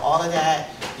criteria? So all of that,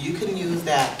 you can use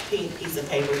that pink piece of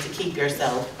paper to keep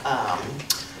yourself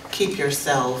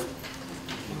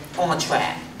on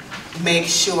track. Make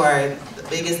sure, the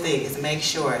biggest thing is make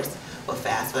sure with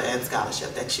FAFSA and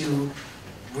scholarship that you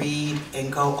read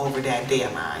and go over that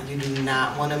deadline. You do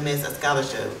not want to miss a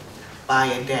scholarship by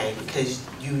a day because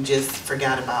you just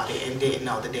forgot about it and didn't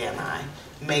know the deadline.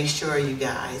 Make sure you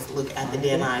guys look at the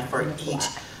deadline for each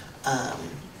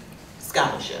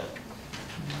scholarship.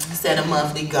 Set a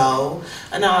monthly goal.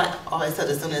 And I always tell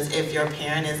the students, if your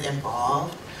parent is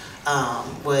involved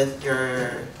with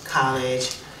your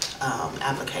college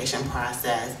application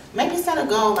process, maybe set a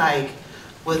goal like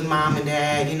with mom and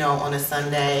dad, on a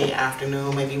Sunday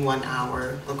afternoon, maybe 1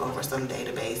 hour, look over some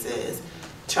databases,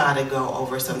 try to go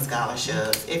over some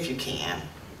scholarships if you can.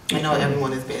 I know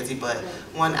everyone is busy, but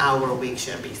 1 hour a week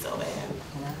shouldn't be so bad.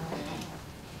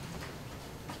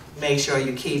 Make sure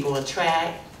you keep on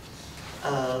track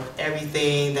of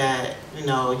everything that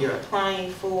you're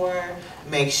applying for.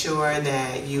 Make sure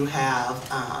that you have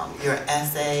your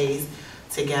essays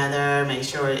together. Make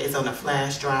sure it's on a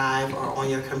flash drive or on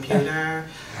your computer.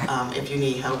 If you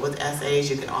need help with essays,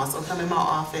 you can also come in my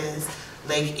office.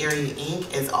 Lake Erie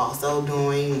Inc. is also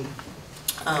doing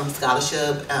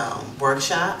scholarship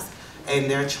workshops, and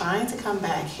they're trying to come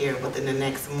back here within the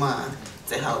next month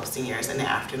to help seniors in the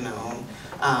afternoon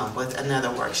with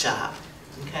another workshop.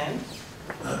 Okay?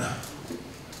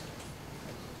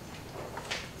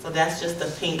 So that's just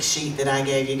the pink sheet that I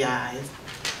gave you guys.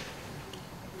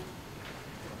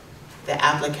 The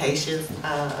application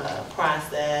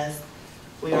process,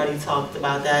 we already talked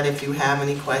about that. If you have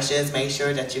any questions, make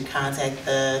sure that you contact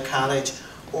the college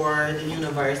or the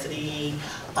university.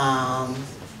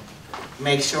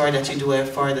 Make sure that you do it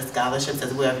for the scholarships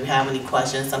as well. If you have any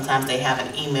questions, sometimes they have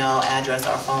an email address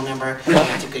or a phone number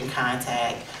that you can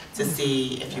contact to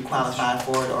see if you qualify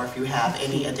for it or if you have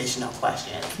any additional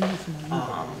questions.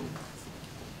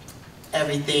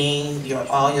 Everything,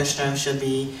 all your strengths should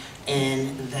be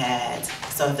in that.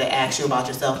 So if they ask you about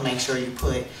yourself, make sure you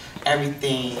put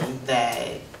everything that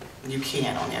you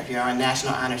can on there. If you're on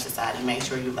National Honor Society, make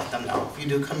sure you let them know. If you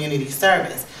do community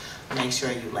service, make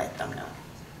sure you let them know.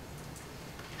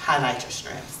 Highlight your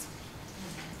strengths.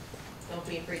 Don't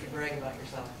be afraid to brag about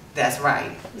yourself. That's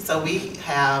right. So we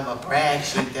have a brag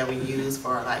sheet that we use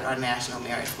for like our national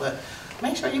merits, but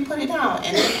make sure you put it down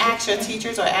and then ask your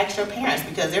teachers or ask your parents,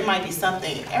 because there might be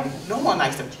something, no one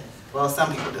likes to, well,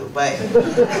 some people do, but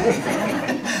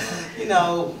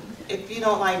if you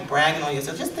don't like bragging on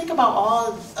yourself, just think about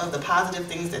all of the positive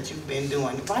things that you've been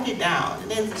doing. Write it down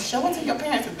and then show it to your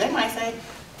parents. They might say,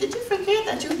 did you forget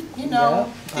that you did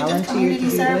your community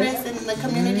service in the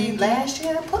community last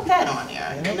year? Put that on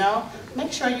there,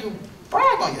 Make sure you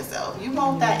brag on yourself. You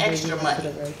want that extra money.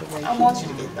 I want you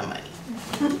to get the money.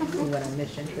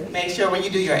 Make sure when you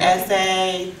do your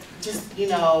essay, just,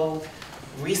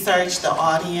 research the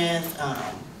audience.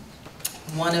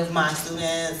 One of my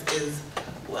students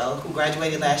who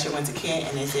graduated last year, went to Kent,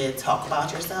 and they said, talk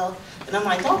about yourself. And I'm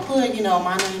like, don't put,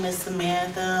 my name is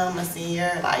Samantha, I'm a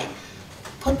senior. Like,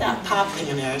 put that pop thing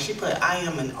in there. And she put, I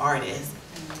am an artist.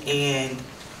 And,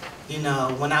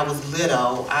 when I was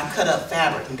little, I cut up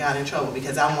fabric and got in trouble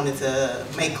because I wanted to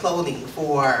make clothing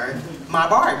for my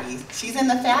Barbies. She's in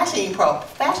the fashion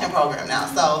program now.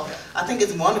 So I think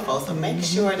it's wonderful. So make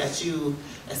sure that you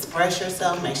express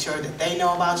yourself. Make sure that they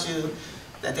know about you.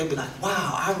 That they'll be like,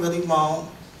 wow, I really want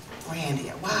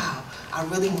Randy. Wow, I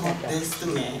really want this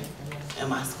student in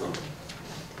my school.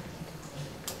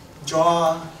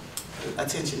 Draw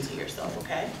attention to yourself,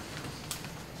 okay?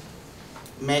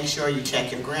 Make sure you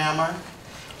check your grammar.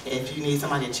 If you need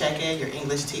somebody to check it, your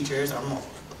English teachers are more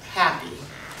happy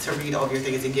to read over your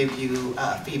things and give you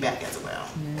feedback as well.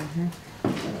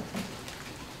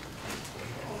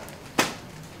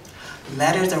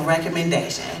 Letters of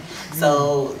recommendation.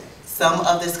 So some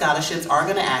of the scholarships are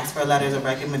going to ask for letters of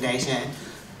recommendation.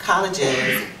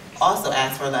 Colleges also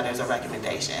ask for letters of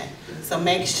recommendation. So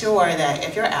make sure that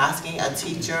if you're asking a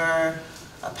teacher,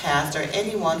 a pastor,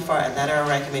 anyone for a letter of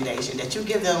recommendation, that you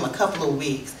give them a couple of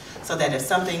weeks so that if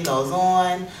something goes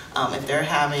on, if they're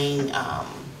having,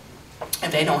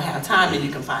 if they don't have time, then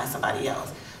you can find somebody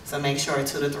else. So make sure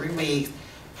 2 to 3 weeks.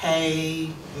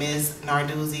 Hey, Ms.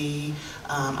 Narduzzi,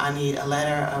 I need a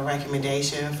letter of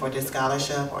recommendation for this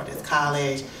scholarship or this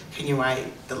college. Can you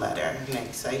write the letter? And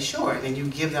they say, sure. And then you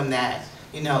give them that,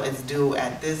 it's due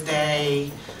at this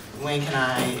day. When can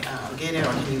I get it,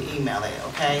 or can you email it,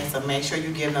 okay? So make sure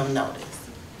you give them notice.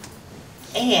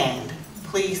 And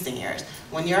please, seniors,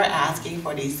 when you're asking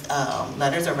for these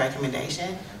letters of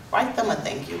recommendation, write them a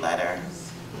thank you letter,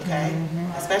 okay?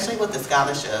 Especially with the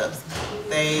scholarships,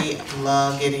 they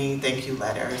love getting thank you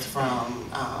letters from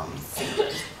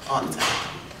seniors all the time.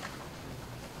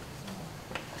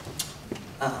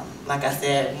 Like I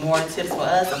said, more tips for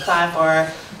us, apply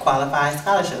for qualified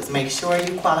scholarships. Make sure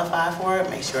you qualify for it,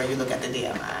 make sure you look at the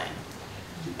deadline.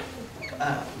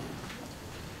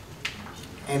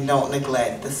 And don't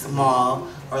neglect the small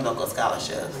or local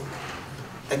scholarships.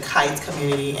 The Kites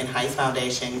Community and Heights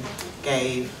Foundation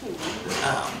gave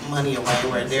money away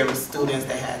where there were students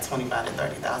that had $25,000 to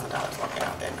 $30,000 walking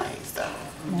out that night. So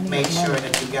make sure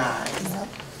that you guys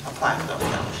apply for those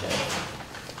scholarships.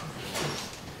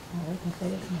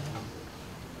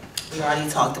 We already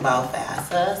talked about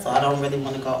FAFSA, so I don't really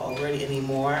want to go over it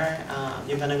anymore.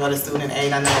 You're going to go to Student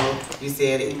Aid. I know you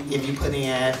said if you put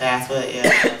in FAFSA,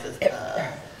 it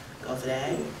go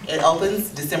today. It opens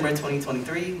December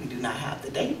 2023. We do not have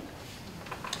the date.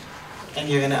 And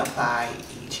you're going to apply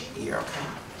each year, okay?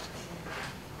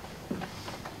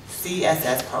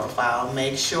 CSS profile.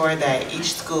 Make sure that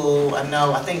each school,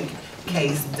 I think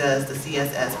CASE does the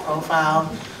CSS profile.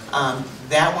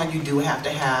 That one you do have to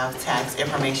have tax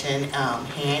information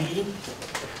handy.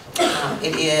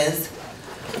 It is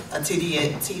a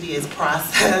tedious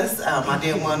process. I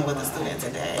did one with a student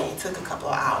today. It took a couple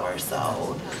of hours,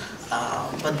 so,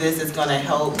 but this is gonna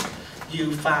help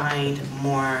you find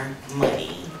more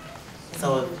money.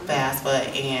 So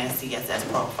FAFSA and CSS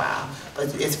profile.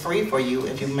 But it's free for you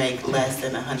if you make less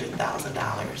than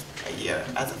 $100,000 a year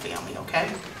as a family,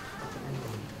 okay?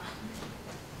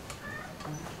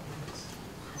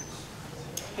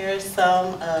 Here's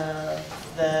some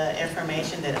of the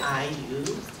information that I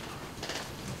used.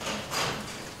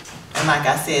 And like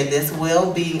I said, this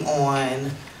will be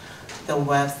on the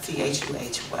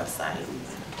THUH website.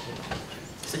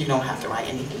 So you don't have to write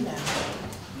anything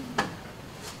down.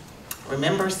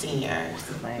 Remember, seniors,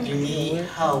 you need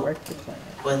help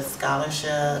with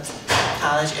scholarships,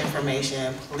 college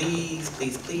information. Please,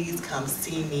 please, please come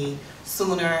see me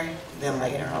sooner than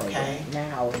later, okay?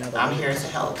 I'm here to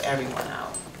help everyone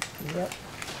out. Yep.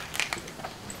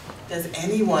 Does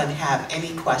anyone have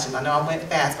any questions? I know I went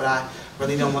fast, but I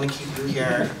really don't want to keep you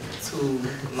here too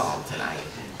long tonight.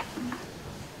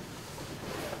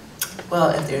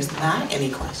 Well, if there's not any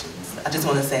questions, I just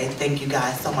want to say thank you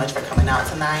guys so much for coming out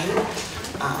tonight.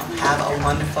 Have a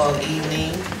wonderful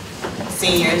evening.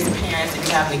 Seniors, parents, if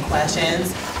you have any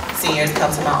questions, seniors,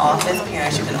 come to my office.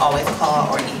 Parents, you can always call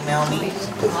or email me.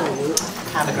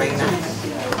 Have a great night.